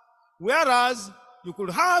intact, whereas you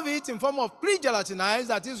could have it in form of pre-gelatinized,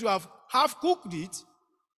 that is, you have half cooked it,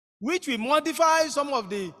 which will modify some of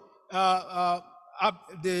the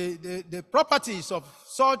properties of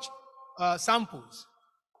such samples.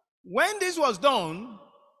 When this was done,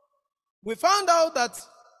 we found out that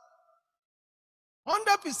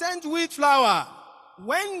 100% wheat flour,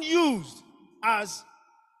 when used as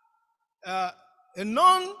a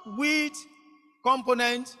non-wheat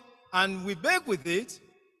component and we bake with it,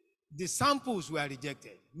 the samples were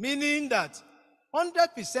rejected, meaning that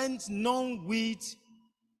 100% non-wheat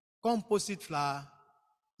composite flour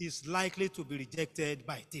is likely to be rejected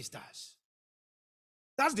by tasters.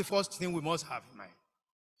 That's the first thing we must have in mind.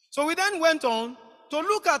 So we then went on to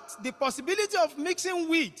look at the possibility of mixing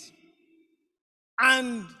wheat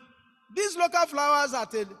and these local flours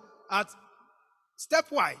at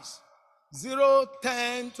stepwise, 0,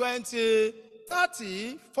 10, 20,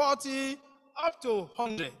 30, 40, up to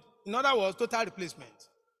 100. In other words, total replacement.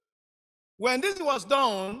 When this was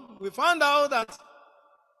done, we found out that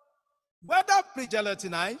whether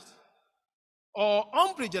pre-gelatinized or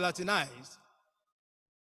unpre-gelatinized,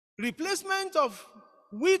 replacement of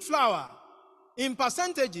wheat flour in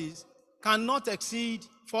percentages cannot exceed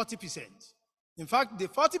 40%. In fact, the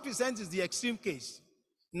 40% is the extreme case.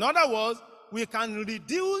 In other words, we can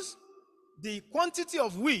reduce the quantity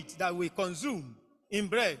of wheat that we consume in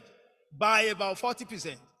bread by about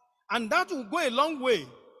 40%. And that will go a long way,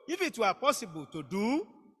 if it were possible to do,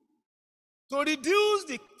 to reduce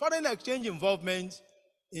the foreign exchange involvement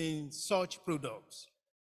in such products.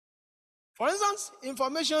 For instance,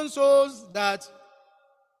 information shows that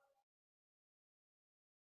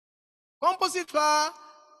composite flour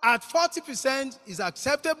at 40% is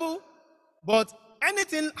acceptable, but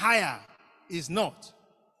anything higher is not.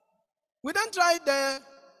 We then tried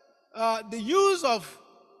the use of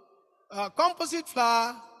composite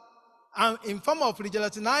flour in form of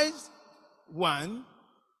regelatinized one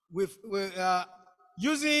with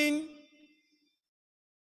using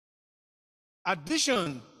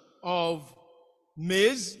addition of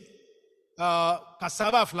maize,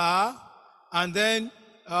 cassava flour, and then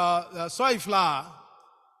soy flour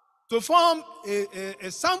to form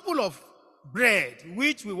a sample of bread,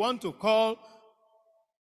 which we want to call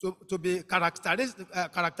to be characterized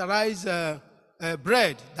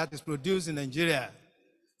bread that is produced in Nigeria.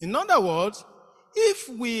 In other words, if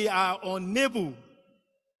we are unable,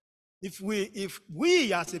 if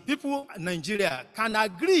we as a people in Nigeria can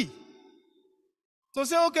agree to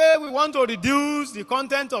say, okay, we want to reduce the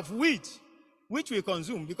content of wheat which we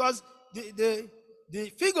consume, because the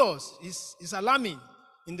figures is alarming.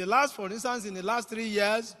 For instance, in the last 3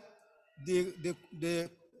 years, the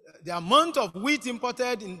amount of wheat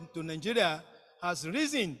imported into Nigeria has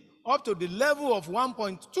risen up to the level of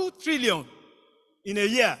 1.2 trillion in a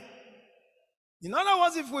year. In other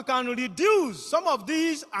words, if we can reduce some of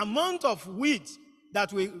these amount of wheat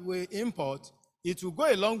that we import, it will go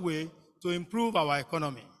a long way to improve our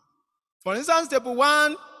economy. For instance, table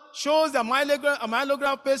 1 shows the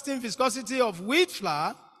amylogram pasting viscosity of wheat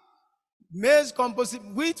flour, maize composite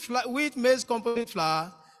wheat maize composite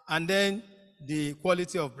flour, and then the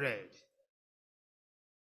quality of bread.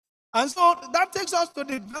 And so that takes us to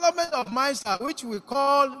the development of MISA, which we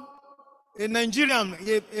call a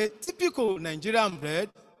typical Nigerian bread,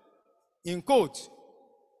 in quote.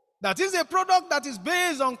 That is a product that is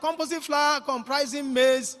based on composite flour comprising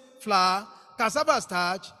maize flour, cassava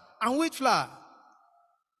starch, and wheat flour.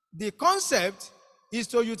 The concept is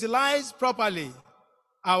to utilize properly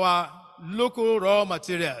our local raw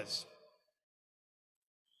materials.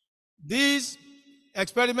 This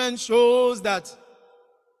experiment shows that,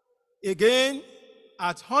 again,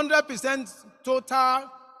 at 100% total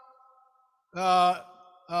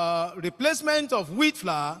replacement of wheat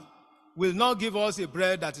flour will not give us a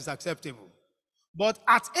bread that is acceptable. But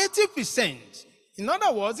at 80%, in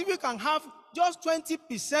other words, if we can have just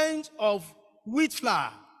 20% of wheat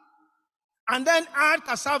flour and then add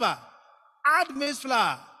cassava, add maize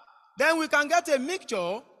flour, then we can get a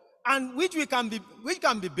mixture and which can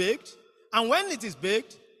be baked, and when it is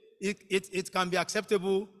baked, it can be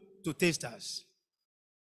acceptable to tasters,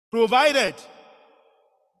 provided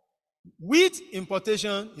wheat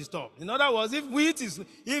importation is stopped. In other words, if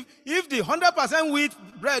the 100% wheat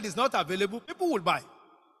bread is not available, people will buy.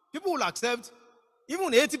 People will accept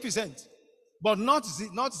even 80%, but not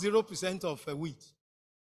 0% of wheat.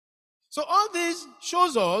 So all this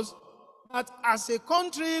shows us that as a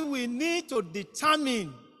country, we need to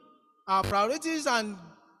determine our priorities, and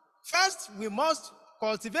first we must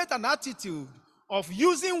cultivate an attitude of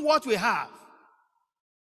using what we have,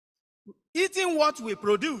 eating what we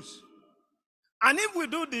produce. And if we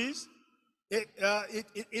do this,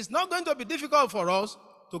 it's not going to be difficult for us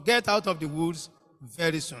to get out of the woods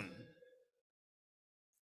very soon.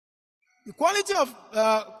 The quality of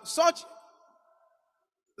such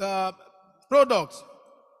products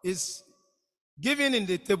is given in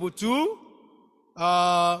the table 2,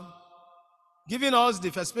 giving us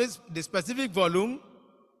the specific volume,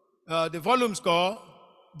 the volume score,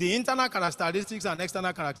 the internal characteristics and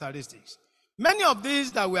external characteristics. Many of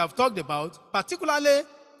these that we have talked about, particularly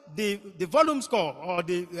the volume score or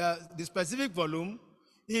the specific volume,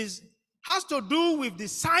 has to do with the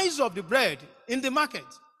size of the bread in the market.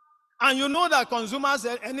 And you know that consumers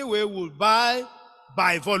anyway will buy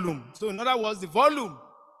by volume. So in other words,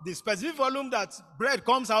 the specific volume that bread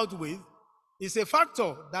comes out with is a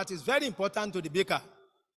factor that is very important to the baker.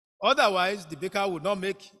 Otherwise, the baker would not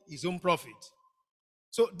make his own profit.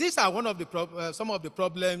 So these are some of the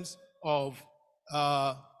problems of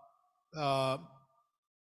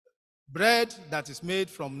bread that is made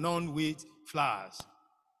from non-wheat flours.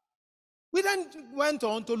 We then went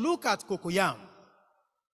on to look at cocoyam.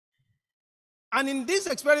 And in this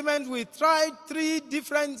experiment, we tried 3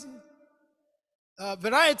 different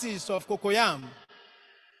varieties of cocoyam.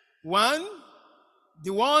 One,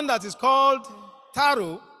 the one that is called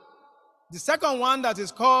taro, the second one that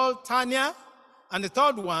is called tanya, and the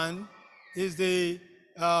third one is the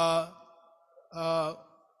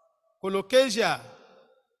Colocasia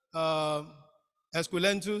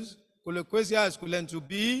esculentus, Colocasia esculentus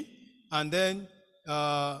B, and then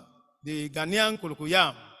the Ghanaian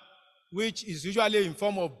cocoyam, which is usually in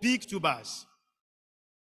form of big tubers.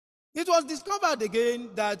 It was discovered again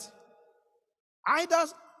that either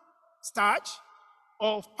starch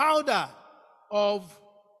or powder of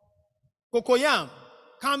cocoyam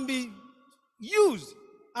can be used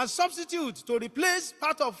as substitute to replace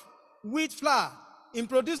part of wheat flour in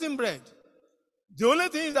producing bread. The only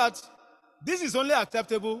thing is that this is only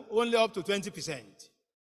acceptable only up to 20%.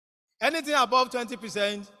 Anything above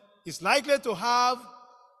 20% is likely to have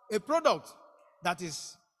a product that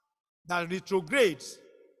retrogrades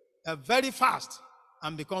very fast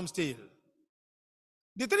and becomes stale.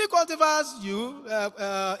 The three cultivars you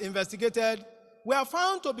investigated were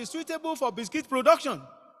found to be suitable for biscuit production,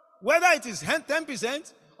 whether it is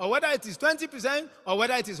 10%, or whether it is 20%, or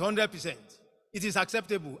whether it is 100%. It is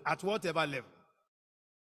acceptable at whatever level.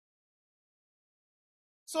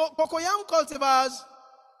 So cocoyam cultivars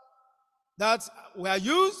that were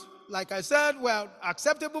used, like I said, were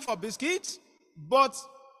acceptable for biscuits, but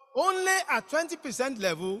only at 20%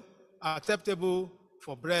 level are acceptable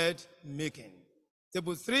for bread making.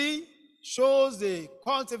 Table 3 shows the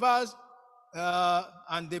cultivars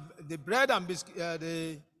and the bread and biscuit,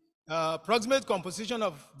 the approximate composition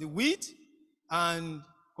of the wheat and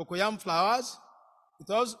cocoyam flours. It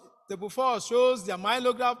also, table 4 shows the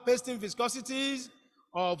amylograph pasting viscosities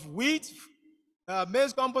of wheat,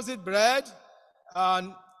 maize composite bread,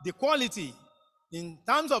 and the quality in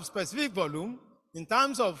terms of specific volume, in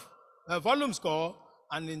terms of volume score,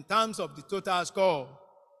 and in terms of the total score.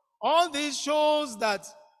 All this shows that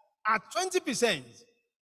at 20%,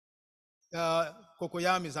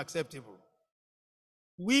 cocoyam is acceptable.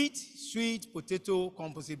 Wheat, sweet potato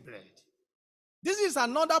composite bread. This is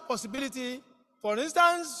another possibility. For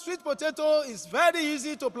instance, sweet potato is very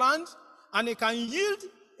easy to plant, and it can yield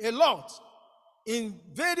a lot in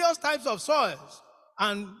various types of soils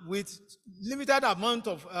and with limited amount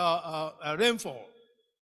of rainfall.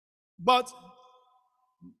 But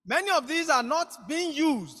many of these are not being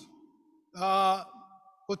used. The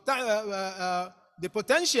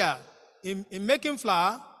potential in making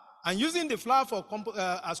flour and using the flour for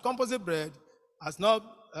as composite bread has not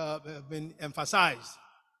been emphasized.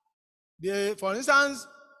 For instance,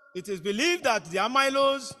 it is believed that the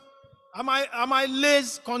amylase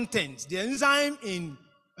content, the enzyme in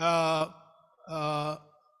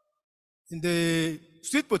the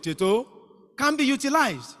sweet potato, can be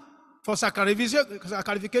utilized for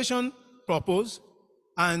saccharification purpose,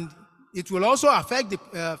 and it will also affect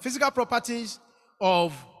the physical properties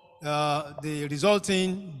of the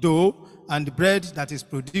resulting dough and the bread that is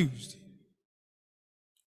produced.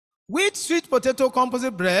 With sweet potato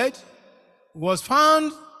composite bread was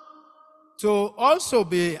found to also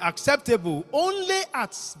be acceptable only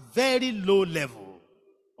at very low level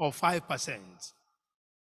of 5%.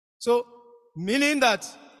 So, meaning that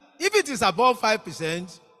if it is above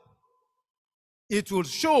 5%, it will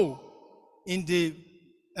show in the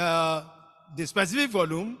specific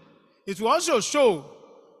volume. It will also show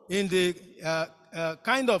in the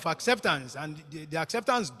kind of acceptance, and the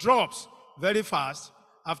acceptance drops very fast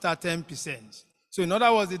after 10%. So in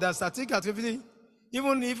other words, the diastatic activity,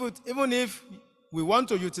 even if we want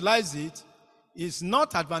to utilize it, is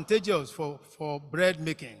not advantageous for bread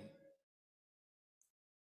making.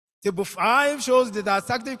 Table 5 shows the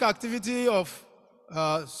diastatic activity of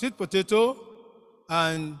sweet potato,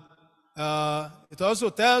 and it also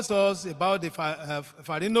tells us about the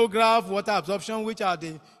farinograph, water absorption, which are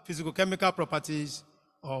the physicochemical properties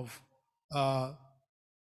of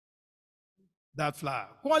that flour.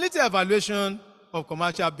 Quality evaluation of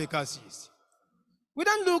commercial baker's yeast. We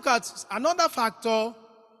then look at another factor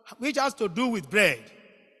which has to do with bread,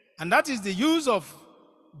 and that is the use of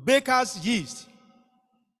baker's yeast.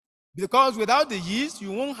 Because without the yeast,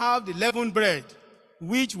 you won't have the leavened bread,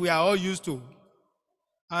 which we are all used to.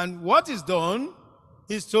 And what is done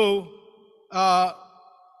is to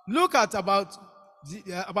look at about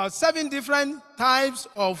 7 different types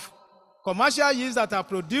of commercial yeast that are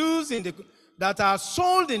produced that are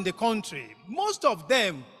sold in the country. Most of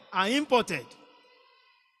them are imported.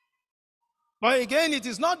 But again, it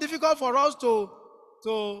is not difficult for us to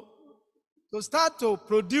start to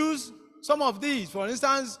produce some of these. For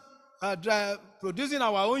instance, producing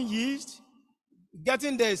our own yeast,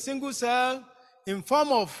 getting the single cell in form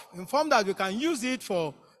that we can use it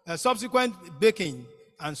for subsequent baking,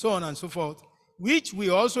 and so on and so forth, which we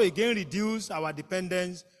also again reduce our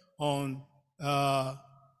dependence on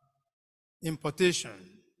importation.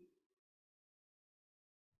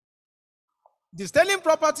 The stalling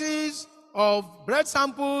properties of bread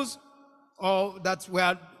samples that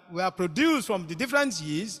were produced from the different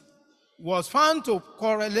yeasts was found to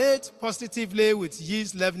correlate positively with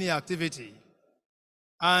yeast leavening activity.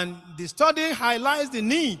 And the study highlights the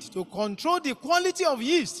need to control the quality of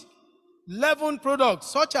yeast leavened products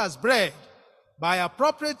such as bread by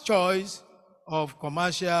appropriate choice of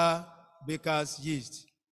commercial baker's yeast.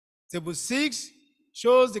 Table 6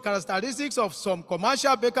 shows the characteristics of some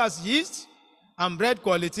commercial baker's yeast and bread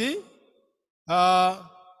quality,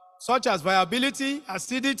 such as viability,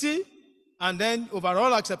 acidity, and then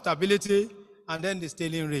overall acceptability, and then the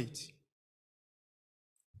stalling rate.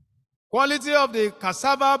 Quality of the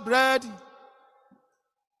cassava bread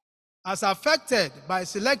as affected by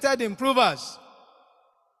selected improvers.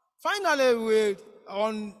 Finally,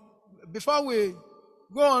 before we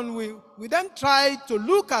go on, we then try to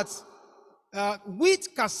look at wheat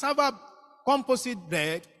cassava composite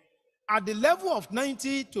bread at the level of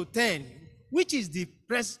 90 to 10, which is the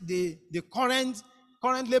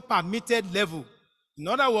currently permitted level. In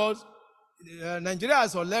other words, Nigeria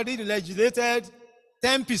has already legislated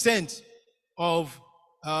 10% of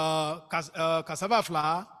cassava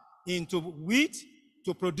flour into wheat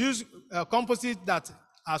to produce composites that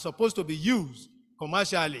are supposed to be used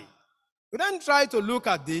commercially. We then try to look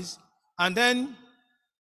at this and then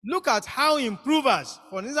look at how improvers,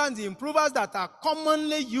 for instance, the improvers that are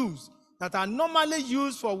commonly used, that are normally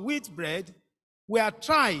used for wheat bread, were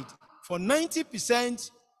tried for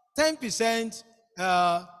 90%, 10%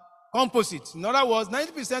 composite. In other words,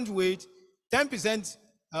 90% wheat, 10%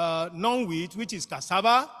 non-wheat, which is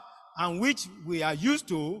cassava, and which we are used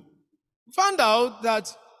to. Found out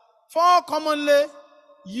that 4 commonly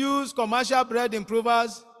used commercial bread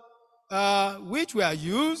improvers, which were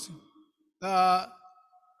used,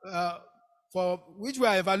 which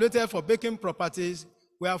were evaluated for baking properties,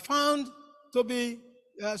 were found to be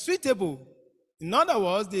suitable. In other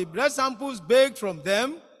words, the bread samples baked from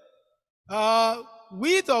them,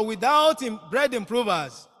 with or without bread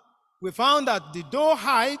improvers, we found that the dough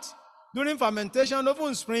height during fermentation,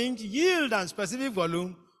 open spring, yield, and specific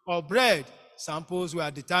volume of bread samples were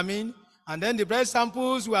determined, and then the bread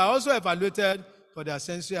samples were also evaluated for their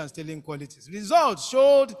sensory and stalling qualities. Results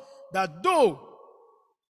showed that dough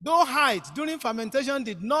height during fermentation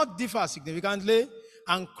did not differ significantly,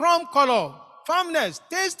 and crumb color, firmness,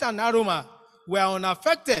 taste, and aroma were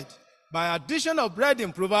unaffected by addition of bread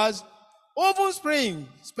improvers. Oven spring,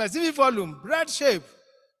 specific volume, bread shape,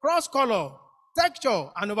 cross color, texture,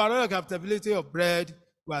 and overall acceptability of bread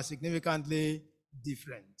were significantly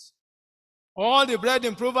different. All the bread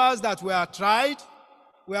improvers that were tried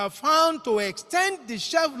were found to extend the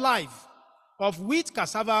shelf life of wheat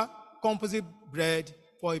cassava composite bread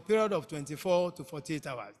for a period of 24 to 48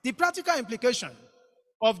 hours. The practical implication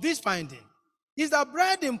of this finding is that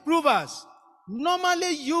bread improvers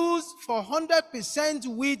normally used for 100%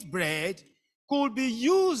 wheat bread could be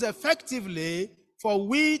used effectively for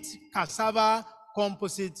wheat cassava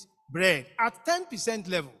composite bread at 10%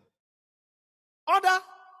 level. Other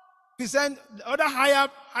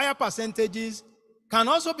higher percentages can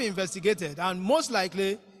also be investigated, and most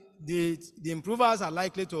likely the improvers are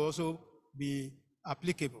likely to also be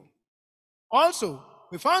applicable. Also,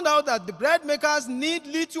 we found out that the bread makers need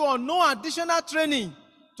little or no additional training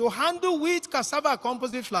to handle wheat cassava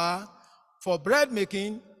composite flour for bread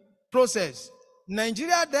making process.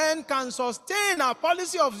 Nigeria then can sustain a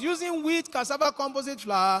policy of using wheat cassava composite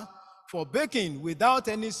flour for baking without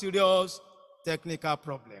any serious technical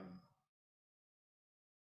problem.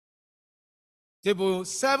 Table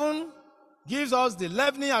 7 gives us the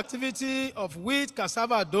leavening activity of wheat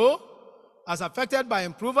cassava dough as affected by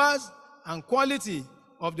improvers and quality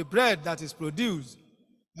of the bread that is produced.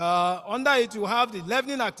 Under it, you have the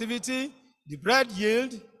leavening activity, the bread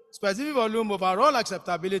yield, specific volume, overall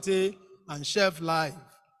acceptability, and shelf life.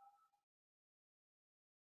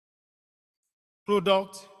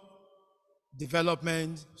 Product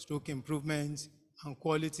development, stroke improvement, and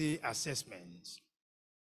quality assessment.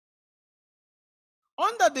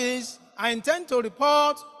 Under this, I intend to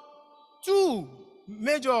report 2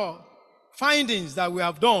 major findings that we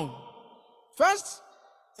have done. First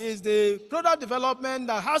is the product development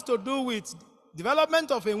that has to do with development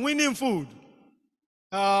of a winning food.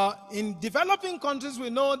 In developing countries, we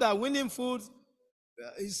know that winning food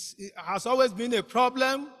has always been a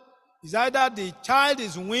problem. It's either the child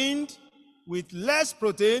is weaned with less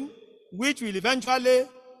protein, which will eventually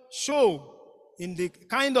show in the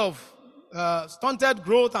kind of stunted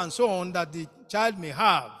growth and so on that the child may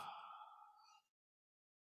have.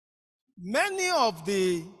 Many of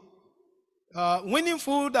the winning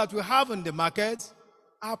food that we have in the market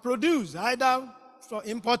are produced either from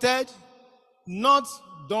imported, most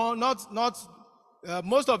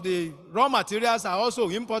of the raw materials are also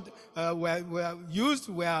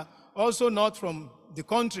were also not from the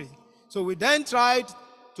country. So we then tried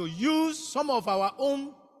to use some of our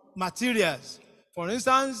own materials. For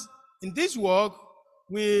instance, in this work,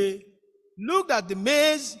 we looked at the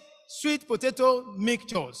maize, sweet potato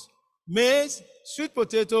mixtures, maize, sweet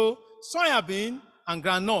potato, soybean, and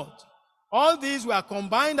groundnut. All these were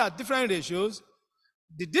combined at different ratios.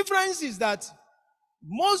 The difference is that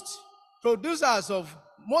most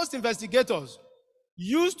investigators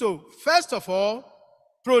used to, first of all,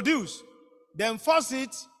 produce, then force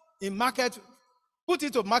it in market, put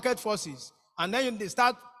it to market forces, and then they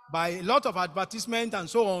start by a lot of advertisement and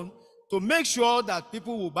so on to make sure that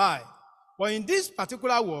people will buy. But in this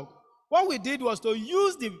particular work, what we did was to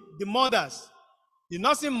use the mothers, the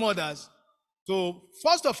nursing mothers, to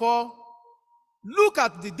first of all look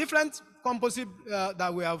at the different composite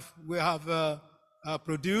that we have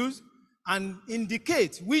produced and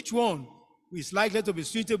indicate which one is likely to be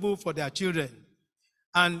suitable for their children.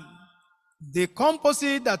 And the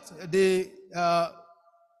composite that the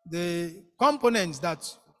components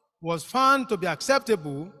that was found to be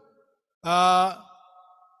acceptable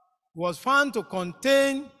was found to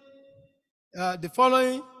contain the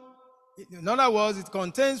following. In other words, it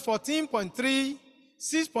contains 14.3,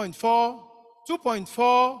 6.4,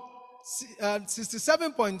 2.4,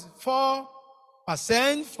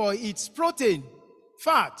 67.4% for its protein,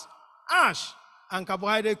 fat, ash, and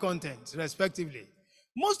carbohydrate content, respectively.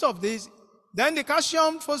 Most of these, then the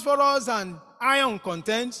calcium, phosphorus, and iron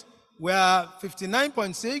contents were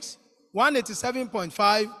 59.6,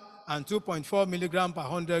 187.5, and 2.4 milligram per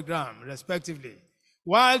 100 gram, respectively,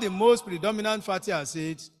 while the most predominant fatty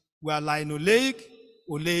acids were linoleic,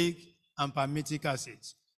 oleic, and palmitic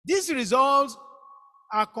acids. These results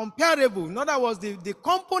are comparable. In other words, the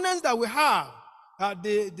components that we have,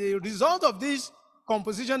 the result of this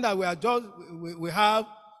composition that we have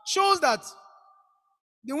shows that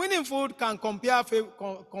the winning food can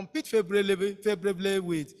compete favorably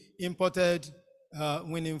with imported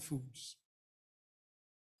winning foods.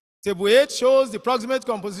 Table 8 shows the proximate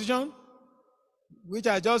composition, which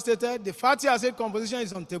I just stated. The fatty acid composition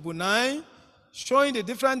is on table 9, showing the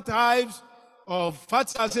different types of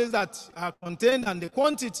fatty acids that are contained and the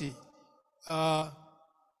quantity.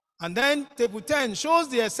 And then table 10 shows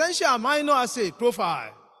the essential amino acid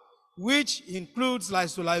profile, which includes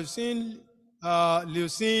lysine,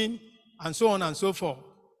 leucine, and so on and so forth.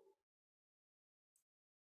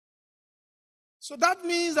 So that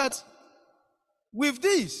means that with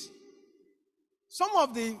this, some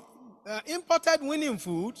of the imported winning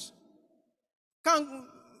foods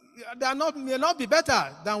may not be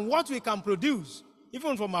better than what we can produce,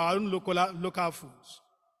 even from our own local foods.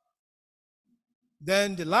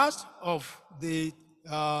 Then the last of the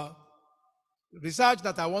research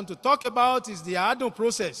that I want to talk about is the Idowu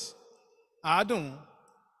process. Idowu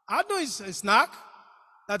is a snack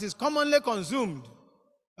that is commonly consumed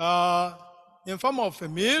in form of a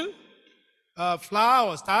meal, flour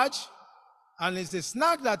or starch, and it's a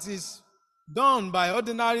snack that is done by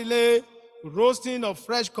ordinarily roasting of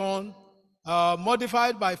fresh corn,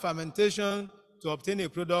 modified by fermentation to obtain a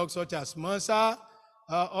product such as masa,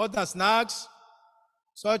 other snacks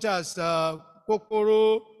such as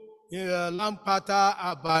kokoro, lampata,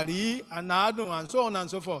 abari, and Idowu, and so on and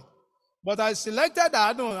so forth. But I selected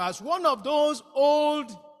Idowu as one of those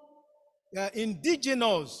old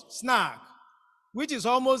indigenous snack, which is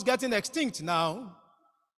almost getting extinct now,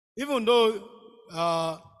 even though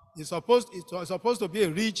it's supposed to be a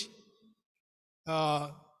rich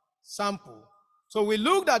sample. So we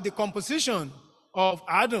looked at the composition of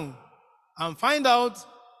Idowu and find out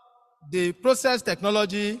the process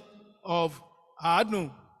technology of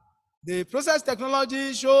Idowu. The process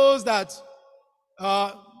technology shows that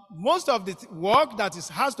most of the work that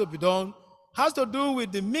has to be done has to do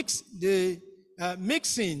with the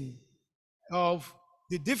mixing of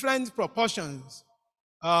the different proportions.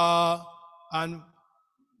 And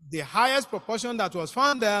the highest proportion that was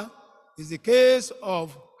found there is the case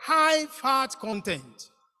of high fat content.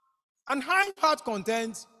 And high fat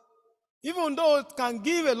content, even though it can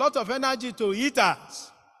give a lot of energy to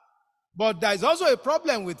eaters, but there is also a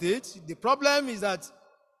problem with it. The problem is that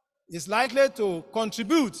it's likely to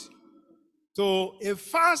contribute to a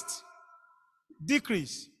fast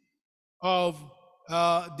decrease of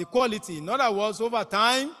the quality. In other words, over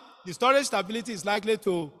time, the storage stability is likely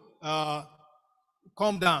to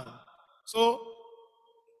come down. So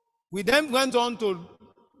we then went on to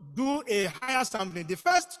do a higher sampling. The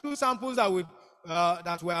first two samples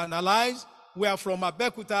that were analyzed were from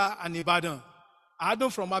Abeokuta and Ibadan.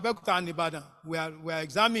 Adun from Abeokuta and Ibadan were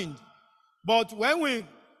examined. But when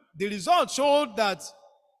the results showed that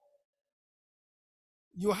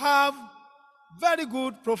you have very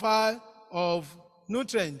good profile of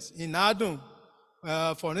nutrients in Adun.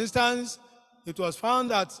 For instance, it was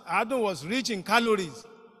found that Adun was rich in calories,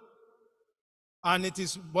 and it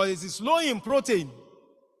is low in protein,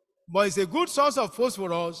 but it's a good source of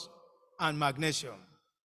phosphorus and magnesium.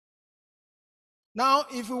 Now,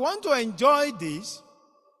 if we want to enjoy this,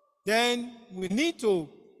 then we need to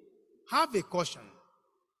have a caution,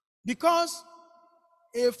 because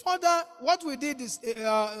what we did is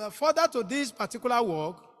further to this particular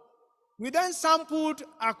work, we then sampled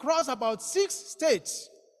across about 6 states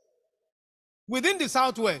within the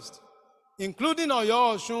Southwest, including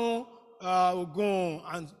Oyo, Osun, Ogun,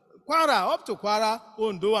 and Kwara, up to Kwara,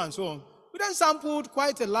 Ondo, and so on. We then sampled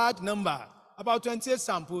quite a large number, about 28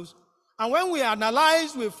 samples. And when we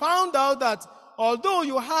analyzed, we found out that although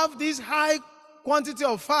you have this high quantity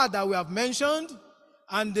of fat that we have mentioned,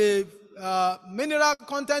 and the mineral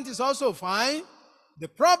content is also fine, the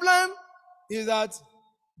problem is that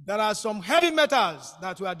there are some heavy metals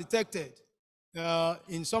that were detected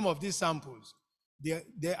in some of these samples.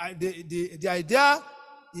 The idea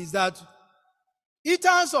is that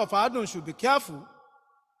eaters of Adun should be careful,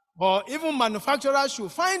 or even manufacturers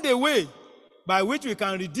should find a way by which we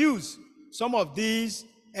can reduce some of these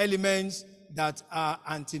elements that are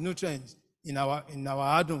anti-nutrients in our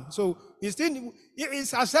Adun. So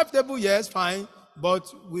it's acceptable, yes, fine,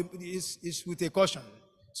 but it's with a caution.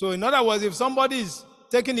 So in other words, if somebody is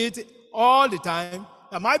taking it all the time,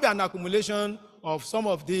 there might be an accumulation of some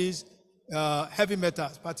of these heavy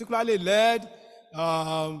metals, particularly lead,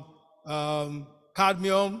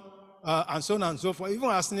 cadmium, and so on and so forth. Even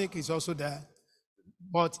arsenic is also there,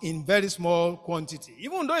 but in very small quantity.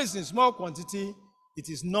 Even though it's in small quantity, it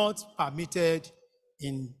is not permitted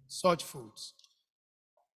in such foods.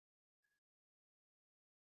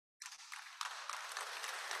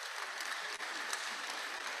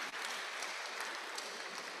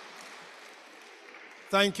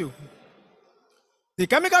 Thank you. The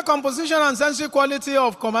chemical composition and sensory quality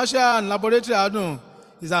of commercial and laboratory Adun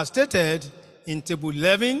is as stated in Table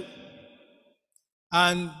 11.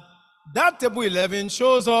 And that Table 11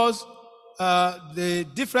 shows us the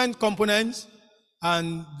different components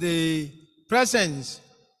and the presence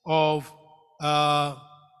of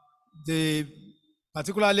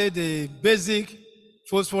particularly the basic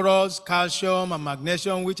phosphorus, calcium, and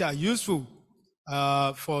magnesium, which are useful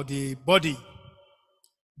for the body.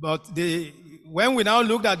 But when we now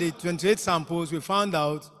looked at the 28 samples, we found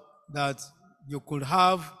out that you could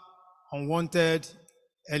have unwanted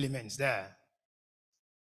elements there.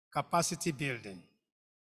 Capacity building.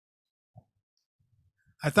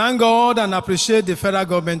 I thank God and appreciate the federal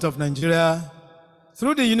government of Nigeria,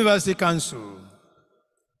 through the University Council,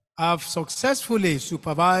 have successfully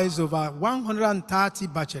supervised over 130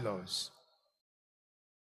 bachelors,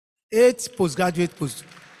 8 postgraduate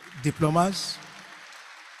diplomas,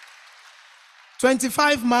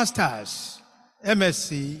 25 masters,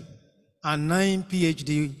 MSc, and 9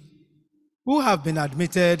 PhD who have been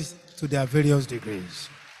admitted to their various degrees.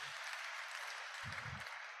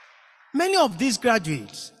 Many of these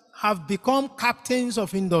graduates have become captains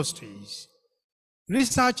of industries,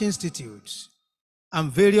 research institutes,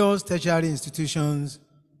 and various tertiary institutions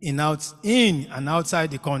in and outside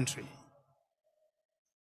the country.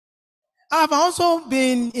 I have also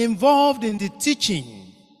been involved in the teaching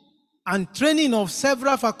and training of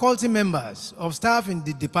several faculty members of staff in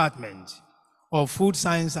the Department of Food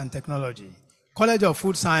Science and Technology, College of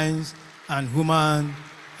Food Science and Human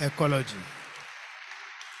Ecology,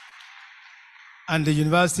 and the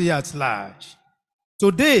university at large.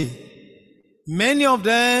 Today, many of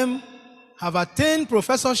them have attained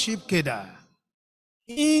professorship cadre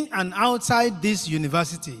in and outside this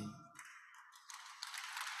university.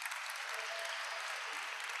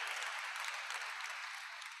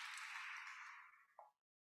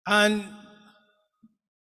 And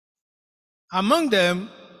among them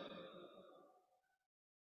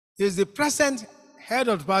is the present head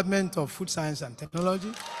of Department of Food Science and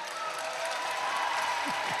Technology,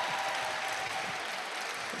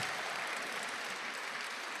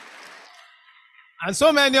 and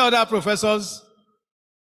so many other professors,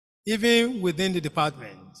 even within the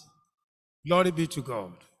department. Glory be to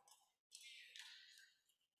God.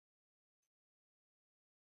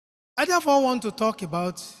 I therefore want to talk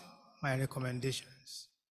about my recommendations.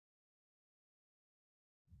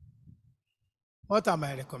 What are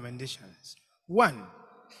my recommendations? 1,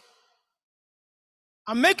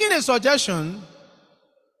 I'm making a suggestion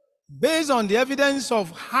based on the evidence of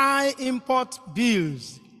high import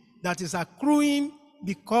bills that is accruing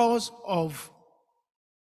because of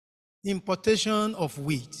importation of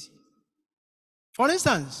wheat. For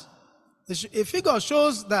instance, a figure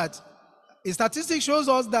shows that, a statistic shows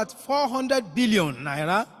us that 400 billion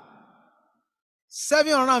naira,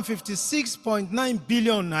 756.9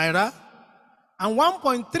 billion naira, and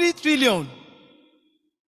 1.3 trillion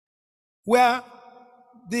were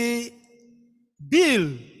the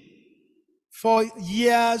bill for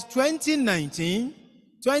years 2019,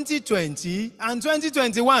 2020, and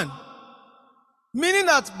 2021. Meaning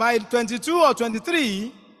that by 22 or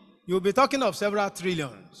 23, you'll be talking of several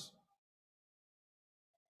trillions.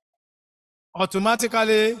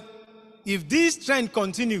 Automatically, if this trend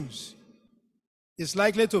continues, it's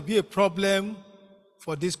likely to be a problem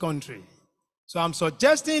for this country. So I'm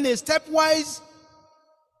suggesting a stepwise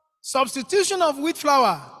substitution of wheat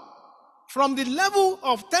flour from the level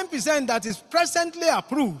of 10% that is presently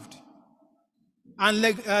approved and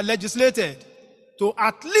legislated to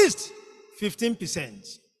at least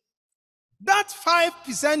 15%. That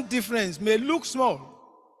 5% difference may look small,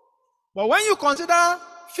 but when you consider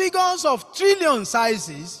figures of trillion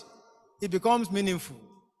sizes, it becomes meaningful.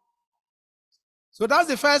 So that's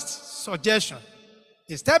the first suggestion,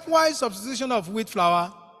 a stepwise substitution of wheat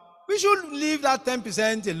flour. We should leave that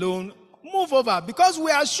 10% alone, move over, because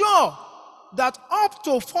we are sure that up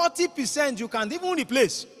to 40% you can even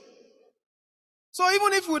replace. So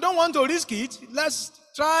even if we don't want to risk it, let's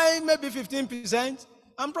try maybe 15%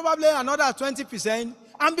 and probably another 20%.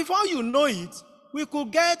 And before you know it, we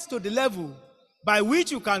could get to the level by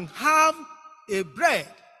which you can have a bread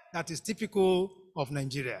that is typical of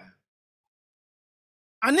Nigeria.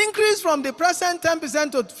 An increase from the present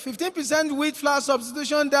 10% to 15% wheat flour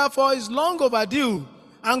substitution, therefore, is long overdue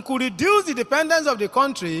and could reduce the dependence of the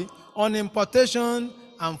country on importation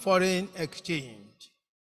and foreign exchange.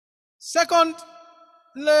 Secondly,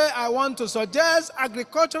 I want to suggest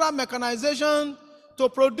agricultural mechanization to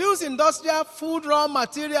produce industrial food raw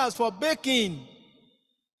materials for baking.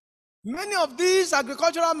 Many of these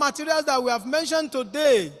agricultural materials that we have mentioned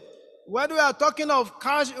today, whether we are talking of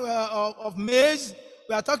maize,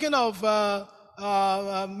 we are talking of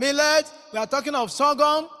millet, we are talking of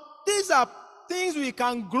sorghum, these are things we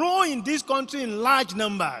can grow in this country in large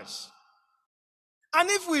numbers. And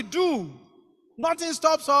if we do, nothing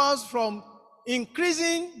stops us from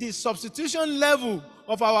increasing the substitution level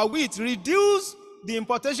of our wheat, reduce the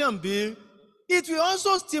importation bill. It will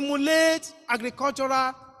also stimulate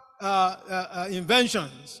agricultural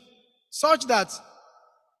inventions, such that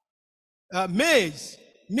maize,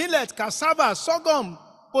 millet, cassava, sorghum,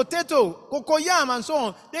 potato, cocoyam, and so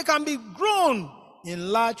on, they can be grown in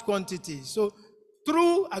large quantities. So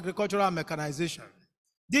through agricultural mechanization.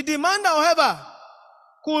 The demand, however,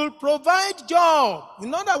 could provide job.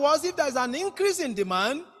 In other words, if there's an increase in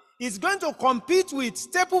demand, it's going to compete with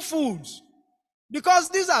staple foods. Because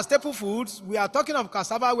these are staple foods, we are talking of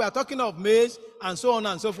cassava, we are talking of maize, and so on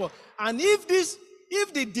and so forth. And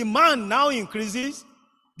if the demand now increases,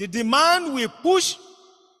 the demand will push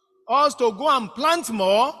us to go and plant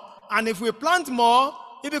more, and if we plant more,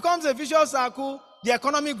 it becomes a vicious circle, the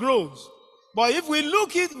economy grows. But if we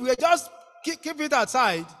look it, we just keep it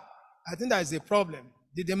aside, I think that is a problem.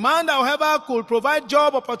 The demand, however, could provide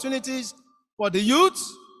job opportunities for the youth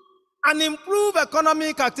and improve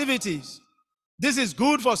economic activities. This is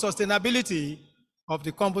good for sustainability of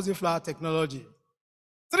the composite flour technology.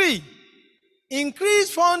 3, increase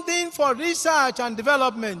funding for research and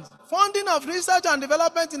development. Funding of research and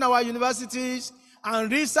development in our universities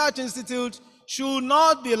and research institutes should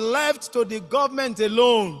not be left to the government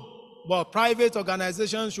alone, but private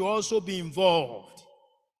organizations should also be involved.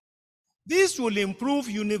 This will improve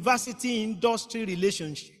university-industry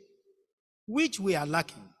relationship, which we are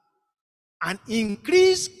lacking, and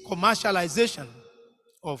increase commercialization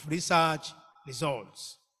of research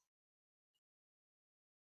results.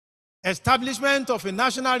 Establishment of a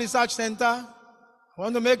national research center. I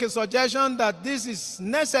want to make a suggestion that this is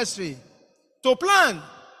necessary to plan,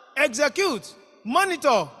 execute,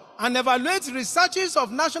 monitor, and evaluate researches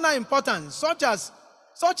of national importance,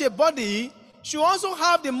 such a body should also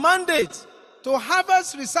have the mandate to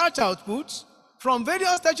harvest research outputs from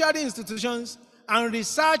various tertiary institutions and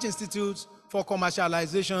research institutes for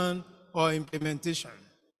commercialization or implementation.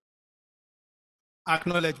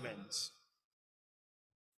 Acknowledgement.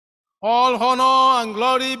 All honor and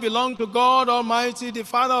glory belong to God Almighty, the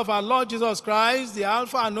Father of our Lord Jesus Christ, the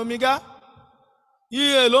Alpha and Omega.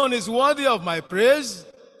 He alone is worthy of my praise.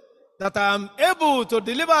 That I am able to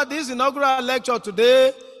deliver this inaugural lecture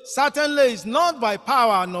today certainly is not by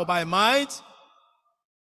power nor by might,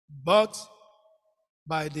 but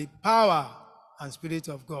by the power and Spirit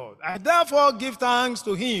of God. I therefore give thanks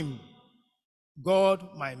to him,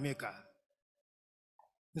 God my maker.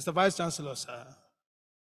 Mr. Vice Chancellor, sir,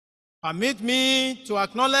 permit me to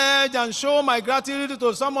acknowledge and show my gratitude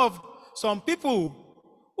to some people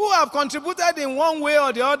who have contributed in one way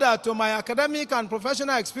or the other to my academic and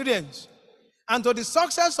professional experience and to the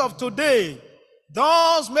success of today,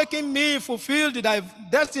 thus making me fulfill the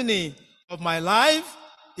destiny of my life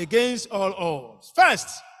against all odds. First,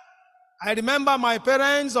 I remember my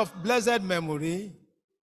parents of blessed memory,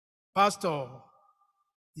 Pastor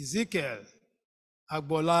Ezekiel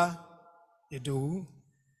Agbola Idowu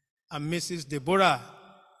and Mrs. Deborah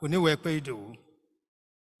Uniwepe Idowu.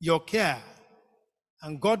 Your care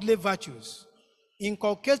and godly virtues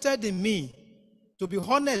inculcated in me to be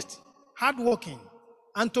honest, hardworking,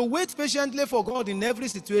 and to wait patiently for God in every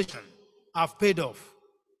situation have paid off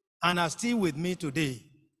and are still with me today.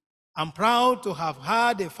 I'm proud to have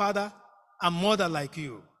had a father and mother like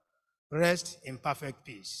you. Rest in perfect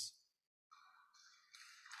peace.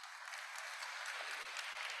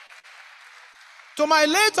 To my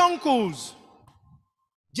late uncles,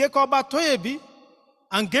 Jacob Atoyebi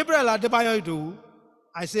and Gabriel Adebayo Idowu,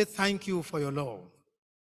 I say thank you for your love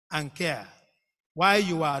and care while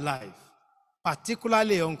you were alive,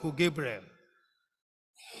 particularly Uncle Gabriel.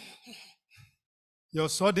 Your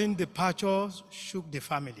sudden departure shook the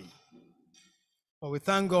family, but we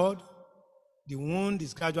thank God the wound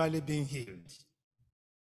is gradually being healed.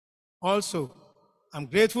 Also, I'm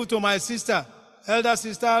grateful to my sister, elder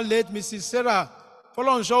sister, late Mrs. Sarah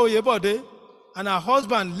Folonsho Oyebode, and her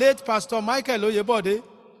husband, late Pastor Michael Oyebode,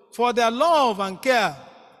 for their love and care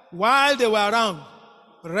while they were around.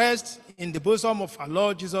 Rest in the bosom of our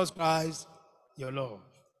Lord Jesus Christ, your Lord.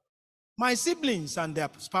 My siblings and their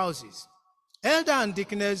spouses, Elder and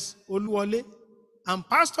Deaconess Oluwole, and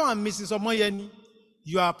Pastor and Mrs. Omoyeni,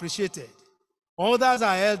 you are appreciated. Others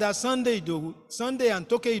are Elder Sunday and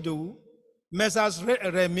Toke Idowu, Messrs.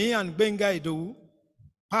 Remi and Benga Idowu,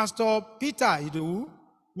 Pastor Peter Idowu,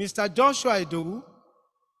 Mr. Joshua Idowu,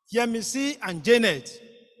 Yemisi and Janet.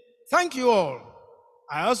 Thank you all.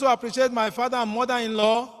 I also appreciate my father and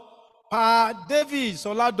mother-in-law, Pa David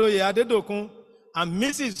Soladoye Adedokun and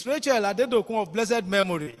Mrs. Rachel Adedokun of blessed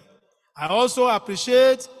memory. I also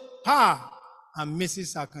appreciate Pa and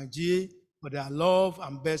Mrs. Akanji for their love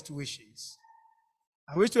and best wishes.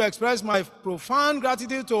 I wish to express my profound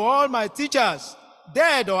gratitude to all my teachers,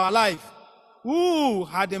 dead or alive, who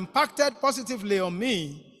had impacted positively on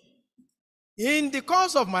me in the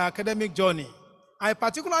course of my academic journey. I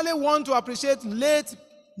particularly want to appreciate late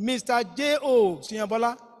Mr. J.O.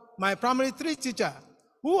 Sinyambola, my primary 3 teacher,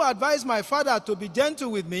 who advised my father to be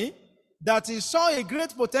gentle with me, that he saw a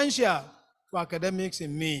great potential for academics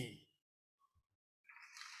in me.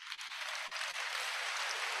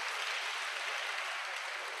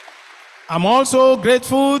 I'm also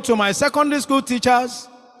grateful to my secondary school teachers,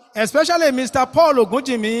 especially Mr. Paul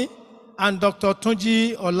Ogunjimi and Dr.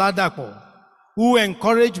 Tunji Oladapo, who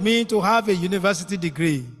encouraged me to have a university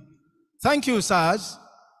degree. Thank you, sirs.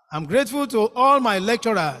 I'm grateful to all my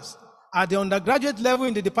lecturers at the undergraduate level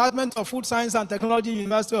in the Department of Food Science and Technology,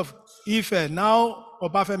 University of Ife, now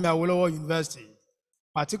Obafemi Awolowo University.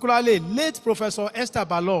 Particularly late Professor Esther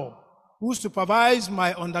Balo, who supervised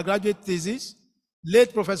my undergraduate thesis,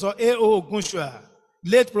 late Professor A.O. Ogunshua,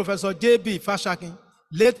 late Professor J.B. Fashakin,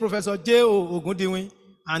 late Professor J.O. Ogundiwin,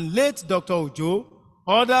 and late Dr. Ojo.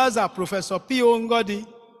 Others are Professor P.O. Ngodi,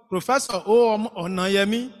 Professor O.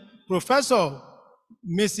 Onayemi, Professor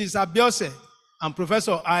Mrs. Abiose, and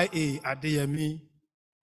Professor I.A. Adeyemi.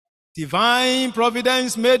 Divine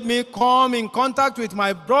providence made me come in contact with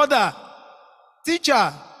my brother,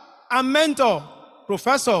 teacher, and mentor,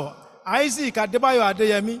 Professor Isaac Adebayo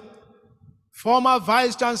Adeyemi, former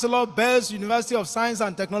Vice Chancellor, Bells University of Science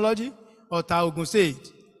and Technology, Ota Ogun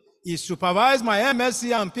State. He supervised my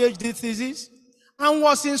MSc and PhD thesis and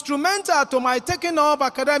was instrumental to my taking up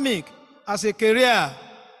academic as a career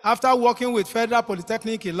after working with Federal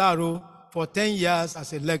Polytechnic Ilaro for 10 years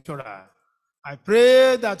as a lecturer. I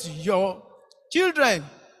pray that your children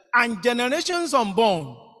and generations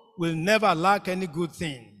unborn will never lack any good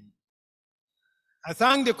thing. I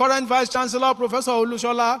thank the current Vice Chancellor, Professor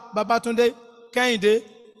Olushola Babatunde Kehinde,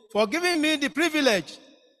 for giving me the privilege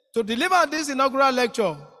to deliver this inaugural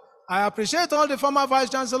lecture. I appreciate all the former Vice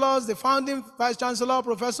Chancellors, the founding Vice Chancellor,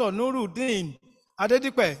 Professor Nuruddin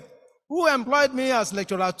Adedipe, who employed me as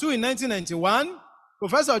Lecturer 2 in 1991,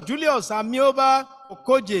 Professor Julius Amioba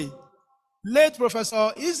Okoje, late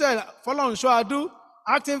Professor Israel Folonsho Adu,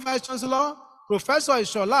 Acting Vice Chancellor, Professor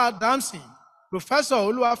Ishola Damsi, Professor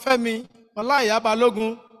Oluwafemi Olaya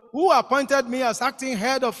Balogun, who appointed me as acting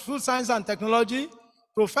head of food science and technology,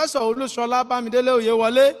 Professor Olusola Bamidele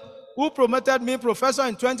Oyewole, who promoted me professor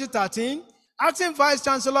in 2013, acting Vice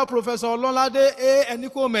Chancellor Professor Ololade A.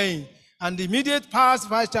 Enikomehin, and the immediate past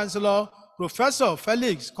Vice Chancellor Professor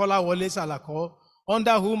Felix Kolawole Salako,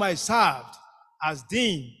 under whom I served as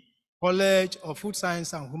Dean, College of Food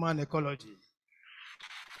Science and Human Ecology.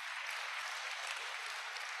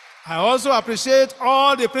 I also appreciate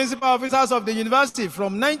all the principal officers of the university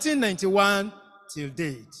from 1991 till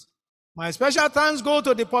date. My special thanks go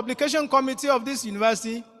to the publication committee of this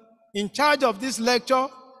university in charge of this lecture,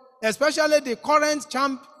 especially the current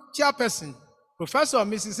chairperson, Professor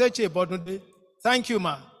Mrs. H.A. Bodunde. Thank you,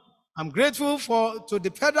 ma'am. I'm grateful to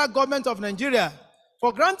the federal government of Nigeria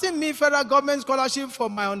for granting me federal government scholarship for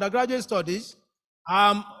my undergraduate studies.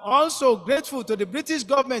 I'm also grateful to the British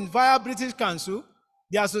government via British Council,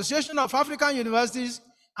 the Association of African Universities,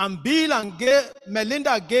 and Bill and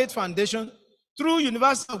Melinda Gates Foundation through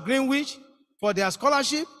University of Greenwich for their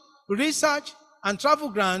scholarship, research, and travel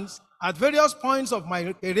grants at various points of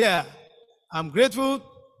my career. I'm grateful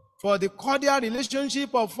for the cordial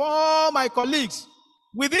relationship of all my colleagues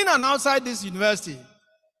within and outside this university.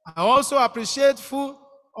 I also appreciate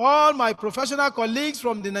all my professional colleagues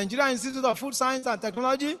from the Nigerian Institute of Food Science and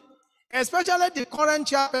Technology, especially the current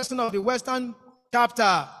chairperson of the Western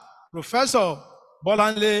chapter, Professor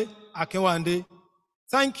Bolanle Akinwande.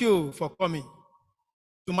 Thank you for coming.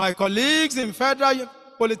 To my colleagues in Federal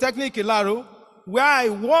Polytechnic Ilaro, where I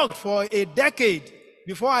worked for a decade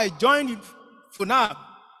before I joined Funaab,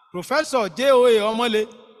 Professor J.O.A. Omole,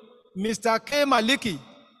 Mr. K. Maliki,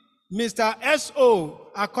 Mr.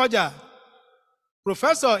 S.O. Akoja,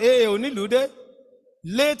 Professor A.A. Onilude,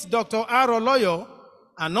 late Dr. R. Oloyo,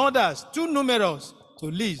 and others too numerous to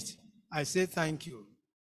list, I say thank you.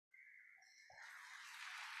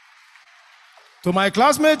 To my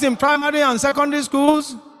classmates in primary and secondary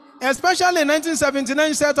schools, especially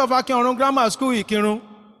 1979 set of Akinrun Grammar School Ikirun,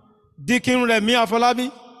 Dikin Remi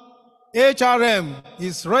Afolabi, HRM,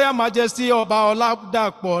 His Royal Majesty Oba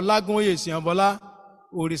Oladapo Lagunye Siambola,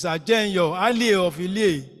 Orisa Jenyo, Ali of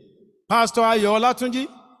Ile, Pastor Ayo Olatunji,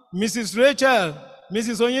 Mrs. Rachel,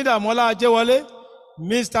 Mrs. Onyida Mola Ajewale,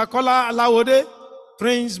 Mr. Kola Alawode,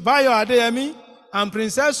 Prince Bayo Adeyemi, and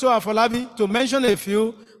Princess Afolabi, to mention a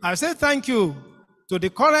few. I say thank you to the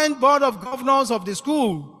current Board of Governors of the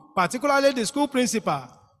school, particularly the school principal,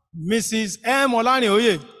 Mrs. M. Olani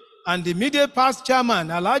Oye, and the immediate past chairman,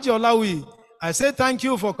 Alhaji Olawi. I say thank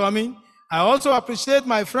you for coming. I also appreciate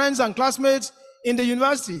my friends and classmates in the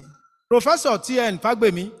university, Professor T.N.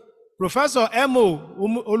 Fagbemi, Professor M.O.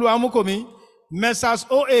 Oluwamukomi, Messrs.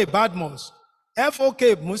 O.A. Badmos,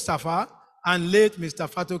 F.O.K. Mustafa, and late Mr.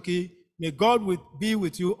 Fatoki. May God be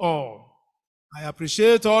with you all. I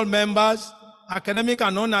appreciate all members, academic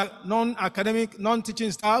and non-academic,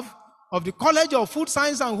 non-teaching staff of the College of Food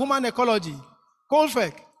Science and Human Ecology,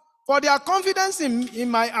 COLFEC, for their confidence in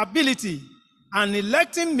my ability and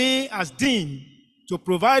electing me as Dean to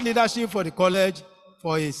provide leadership for the college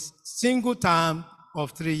for a single term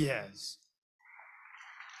of 3 years.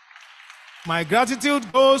 My gratitude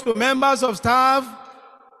goes to members of staff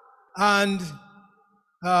and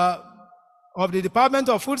of the Department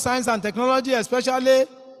of Food Science and Technology, especially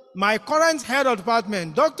my current head of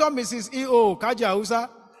department, Dr. Mrs. E.O. Kajiausa.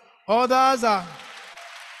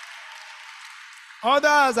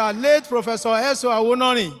 Others are late Professor S.O.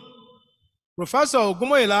 Awonori, Professor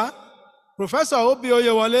Ogumoyela, Professor Obi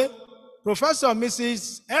Oyewole, Professor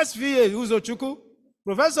Mrs. S.V.A. Uzochukwu,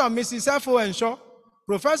 Professor Mrs. F.O. Ensho,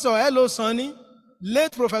 Professor L.O. Sani,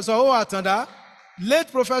 late Professor O. Atanda,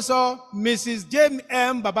 late Professor Mrs.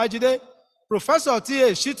 J.M. Babajide, Professor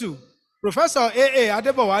T.A. Shitu, Professor A.A.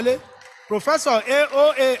 Adebowale, Professor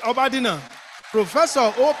A.O.A. Obadina,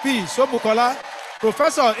 Professor O.P. Sobukola,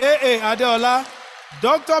 Professor A.A. Adeola,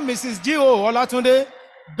 Dr. Mrs. G.O. Olatunde,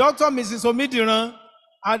 Dr. Mrs. Omidiran,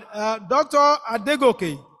 Dr.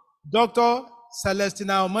 Adegoke, Dr.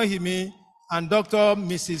 Celestina Omahimi, and Dr.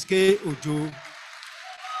 Mrs. K. Ojo.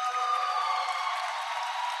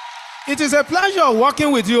 It is a pleasure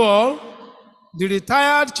working with you all. The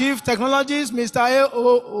retired Chief Technologist, Mr.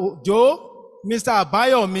 A.O. Ojo, Mr.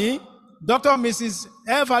 Abayomi, Dr. Mrs.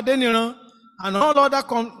 F. Adeniran, and all other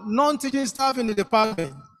non-teaching staff in the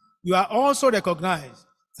department. You are also recognized.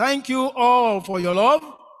 Thank you all for your love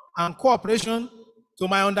and cooperation. To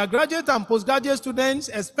my undergraduate and postgraduate students,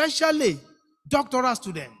 especially doctoral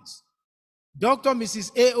students, Dr.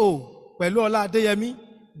 Mrs. A.O. Peluola Adeyemi,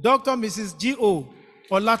 Dr. Mrs. G.O.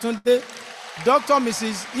 Olatunde, Dr.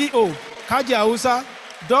 Mrs. E.O. Kajiausa,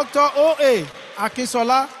 Dr. O.A.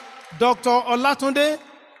 Akinsola, Dr. Olatunde,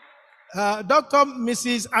 Dr.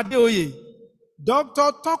 Mrs. Adeoye,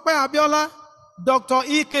 Dr. Tope Abiola, Dr.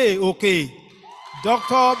 Ike Oke,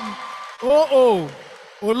 Dr. O.O.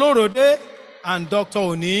 Olorode, and Dr.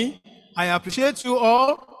 Oni. I appreciate you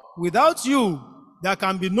all. Without you, there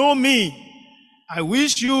can be no me. I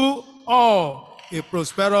wish you all a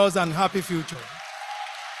prosperous and happy future.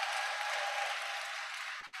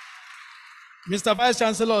 Mr. Vice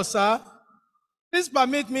Chancellor, sir, please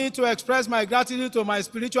permit me to express my gratitude to my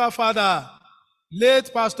spiritual father,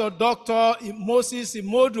 late Pastor Dr. Moses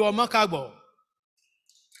Imodu Omakagbo,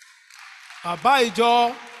 Baba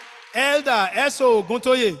Ijo, Elder Eso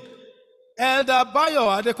Oguntoye, Elder Bayo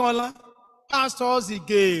Adekola, Pastor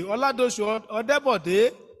Zige Oladoshu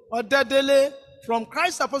Odebode Odedele from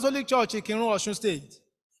Christ Apostolic Church in Ikirun, Osun State,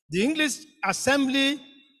 the English Assembly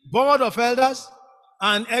Board of Elders,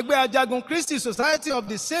 and Egbe Ajagun Christi Society of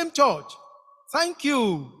the same church. Thank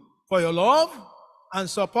you for your love and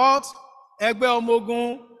support. Egbe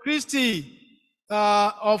Omogun Christi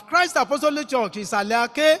of Christ Apostolic Church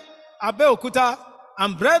Isaleake, Abeokuta,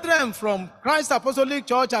 and brethren from Christ Apostolic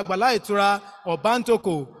Church Agbala Itura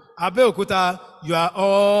Obantoko, Abeokuta, you are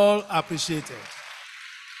all appreciated.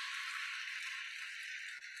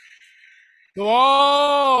 To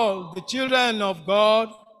all the children of God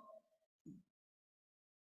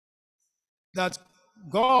that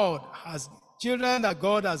God has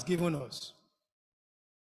given us,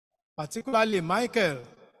 particularly Michael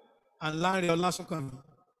and Larry Olasunkanmi,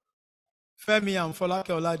 Femi and Folake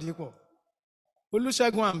Oladipo,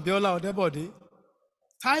 Olusegun and Biola Odebode,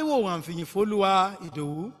 Taiwo and Fiyinfoluwa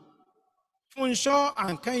Idowu, Funsho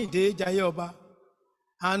and Kehinde Jayeoba,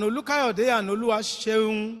 and Olukayode and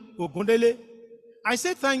Oluwaseun Ogundele. I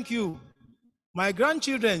say thank you. My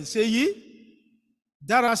grandchildren, Seyi,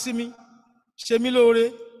 Darasimi,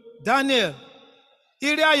 Shemilore, Daniel,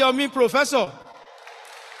 Iriayomi Professor,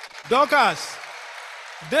 Dorcas,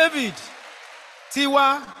 David,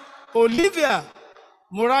 Tiwa, Olivia,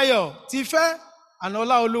 Murayo, Tife, and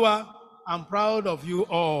Olaoluwa. I'm proud of you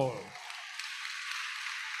all.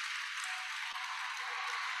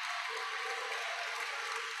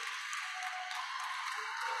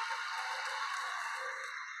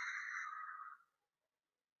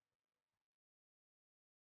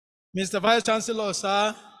 Mr. Vice Chancellor,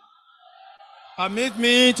 sir, permit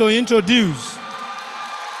me to introduce,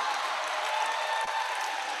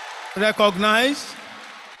 recognize,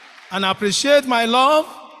 and appreciate my love,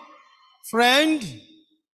 friend,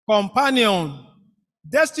 companion,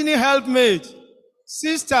 destiny helpmate,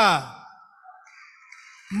 sister,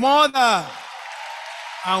 mother,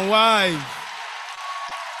 and wife,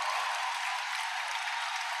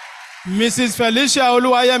 Mrs. Felicia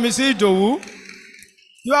Oluwayemisi Idowu.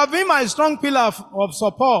 You have been my strong pillar of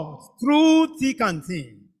support through thick and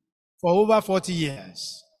thin for over 40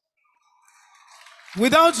 years.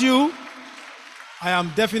 Without you, I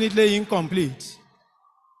am definitely incomplete.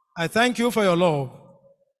 I thank you for your love,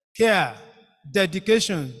 care,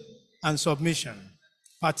 dedication, and submission,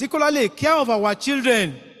 particularly care of our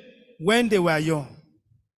children when they were young.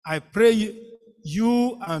 I pray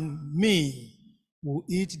you and me will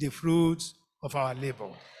eat the fruits of our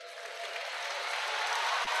labor.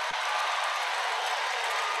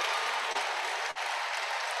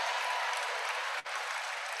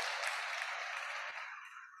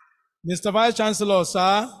 Mr. Vice Chancellor,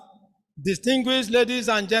 sir, distinguished ladies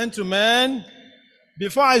and gentlemen,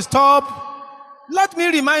 before I stop, let me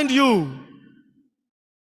remind you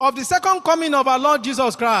of the second coming of our Lord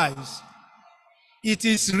Jesus Christ. It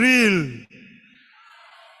is real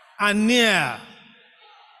and near.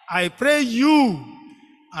 I pray you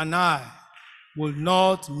and I will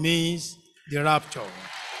not miss the rapture.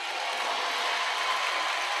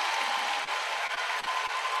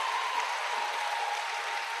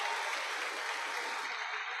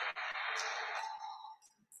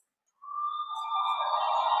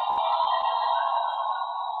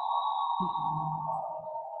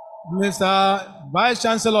 Mr. Vice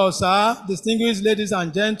Chancellor, sir, distinguished ladies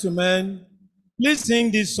and gentlemen, please sing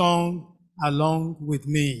this song along with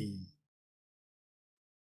me.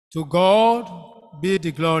 To God be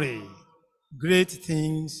the glory, great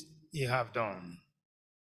things he have done.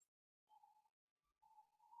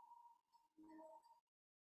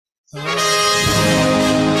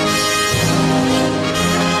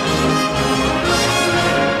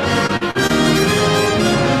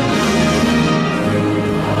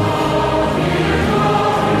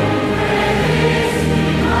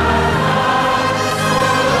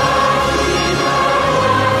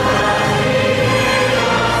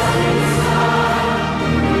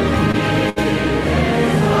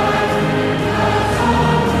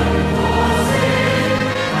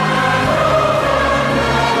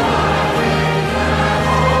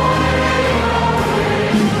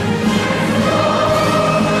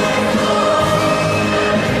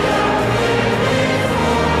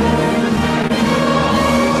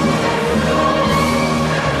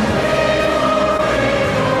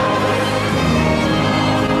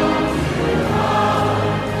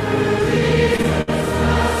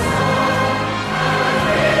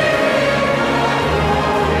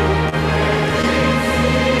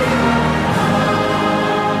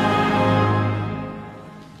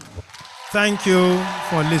 Thank you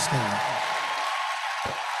for listening.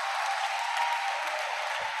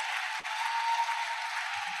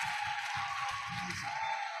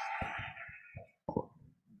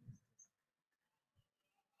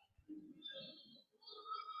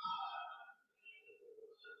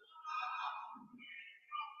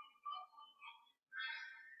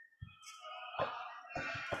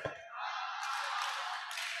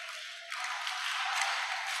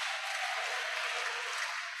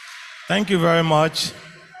 Thank you very much.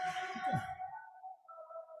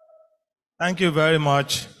 Thank you very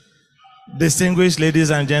much. Distinguished ladies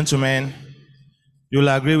and gentlemen, you'll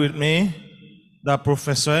agree with me that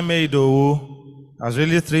Professor Idowu has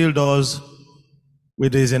really thrilled us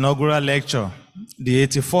with his inaugural lecture, the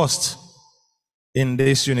 81st in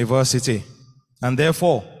this university. And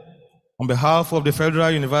therefore, on behalf of the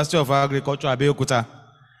Federal University of Agriculture, Abeokuta,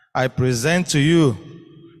 I present to you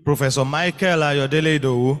Professor Michael Ayodele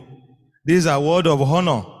Idowu this award of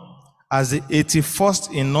honor as the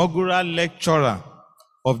 81st inaugural lecturer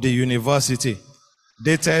of the university,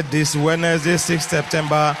 dated this Wednesday, 6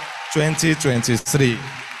 September 2023.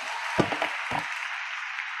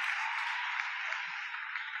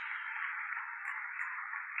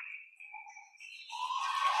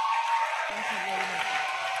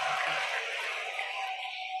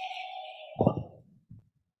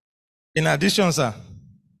 In addition, sir,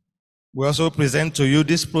 we also present to you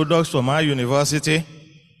these products from our university.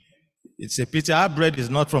 It's a pity our bread is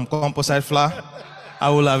not from composite flour. I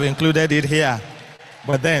will have included it here.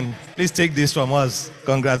 But then, please take this from us.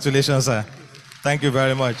 Congratulations, sir. Thank you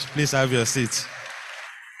very much. Please have your seat.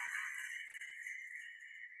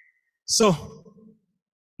 So,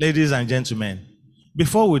 ladies and gentlemen,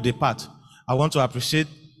 before we depart, I want to appreciate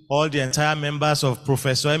all the entire members of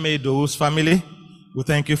Professor Idowu's family. We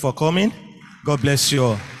thank you for coming. God bless you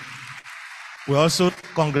all. We also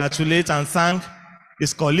congratulate and thank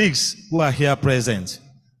his colleagues who are here present.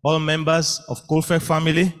 All members of Colfe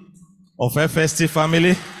family, of FST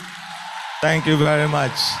family, thank you very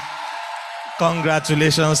much.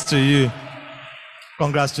 Congratulations to you.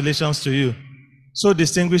 Congratulations to you. So,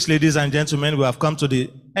 distinguished ladies and gentlemen, we have come to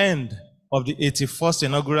the end of the 81st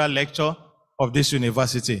inaugural lecture of this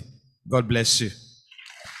university. God bless you.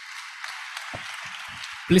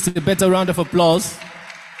 Please, a better round of applause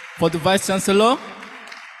for the Vice Chancellor,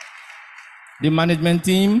 the management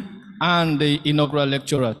team, and the inaugural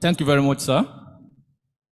lecturer. Thank you very much, sir.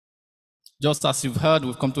 Just as you've heard,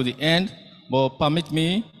 we've come to the end, but permit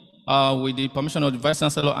me, with the permission of the Vice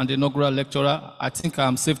Chancellor and the inaugural lecturer, I think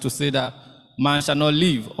I'm safe to say that man shall not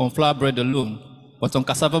live on flour bread alone, but on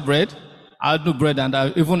cassava bread, Aldo bread, and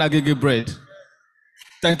even agege bread.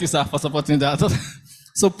 Thank you, sir, for supporting that.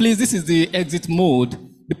 So please, this is the exit mode.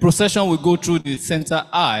 The procession will go through the center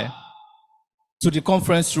aisle to the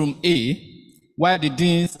conference room A, while the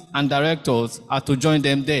deans and directors are to join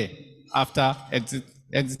them there after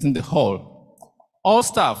exiting the hall. All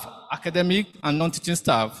staff, academic and non-teaching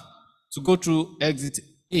staff, to go through exit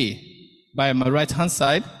A by my right-hand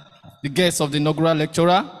side. The guests of the inaugural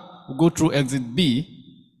lecturer will go through exit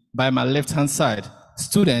B by my left-hand side.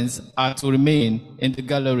 Students are to remain in the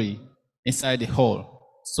gallery inside the hall.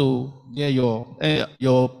 So there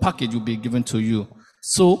your package will be given to you.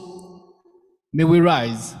 So may we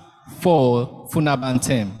rise for Funaab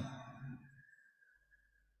anthem.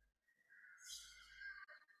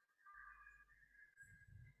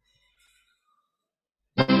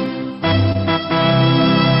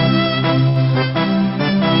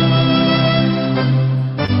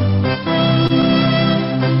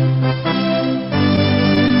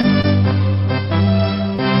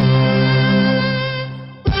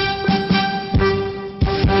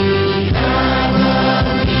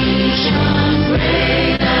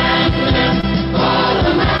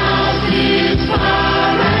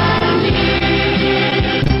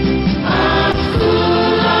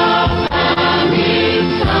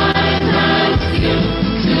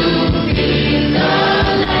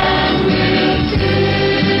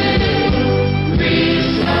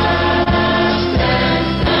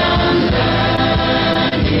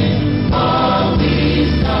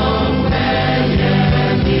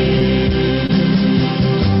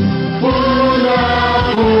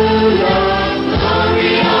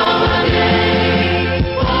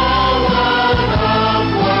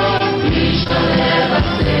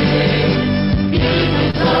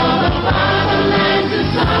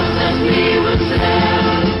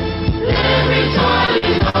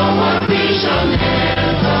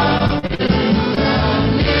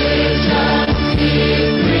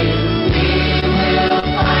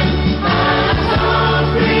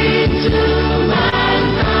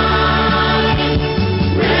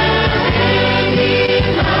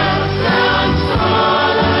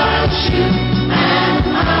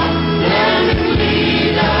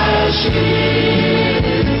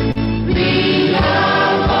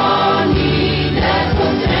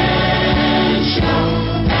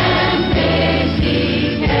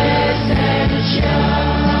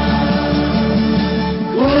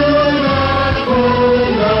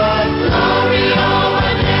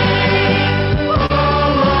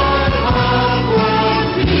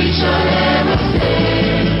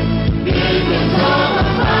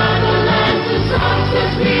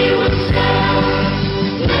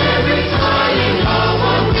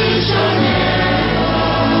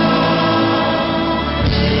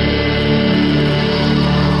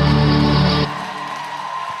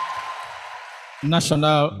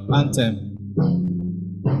 national anthem.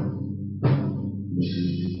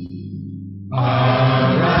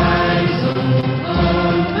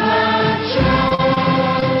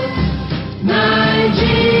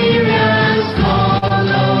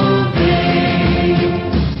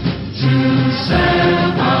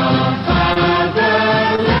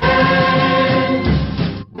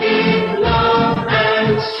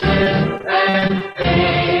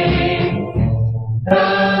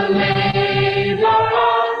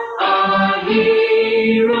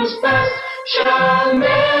 Shall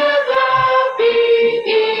never be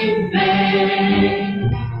in vain.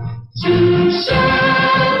 To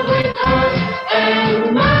serve with heart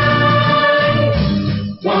and mind,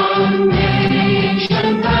 one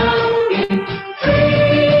nation bound in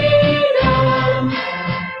freedom,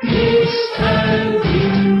 peace and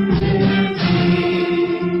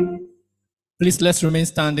unity. Please let's remain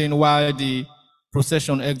standing while the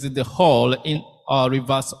procession exits the hall in our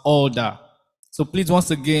reverse order. So please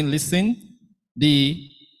once again listen. The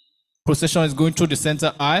procession is going through the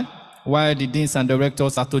center aisle, while the deans and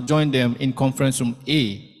directors are to join them in conference room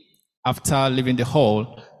A. After leaving the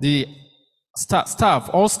hall, the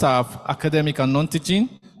all staff, academic and non-teaching,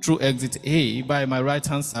 through exit A by my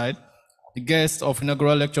right-hand side, the guests of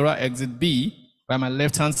inaugural lecturer exit B by my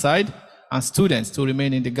left-hand side, and students to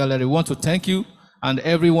remain in the gallery. We want to thank you and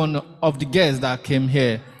every one of the guests that came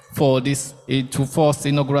here for this 81st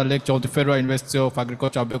inaugural lecture of the Federal University of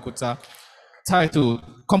Agriculture, Abeokuta, titled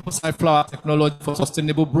Composite Flour Technology for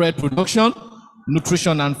Sustainable Bread Production,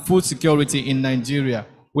 Nutrition and Food Security in Nigeria.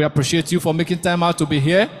 We appreciate you for making time out to be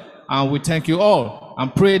here, and we thank you all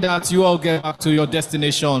and pray that you all get back to your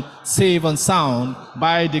destination safe and sound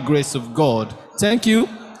by the grace of God. Thank you,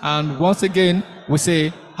 and once again we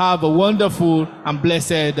say have a wonderful and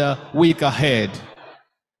blessed week ahead.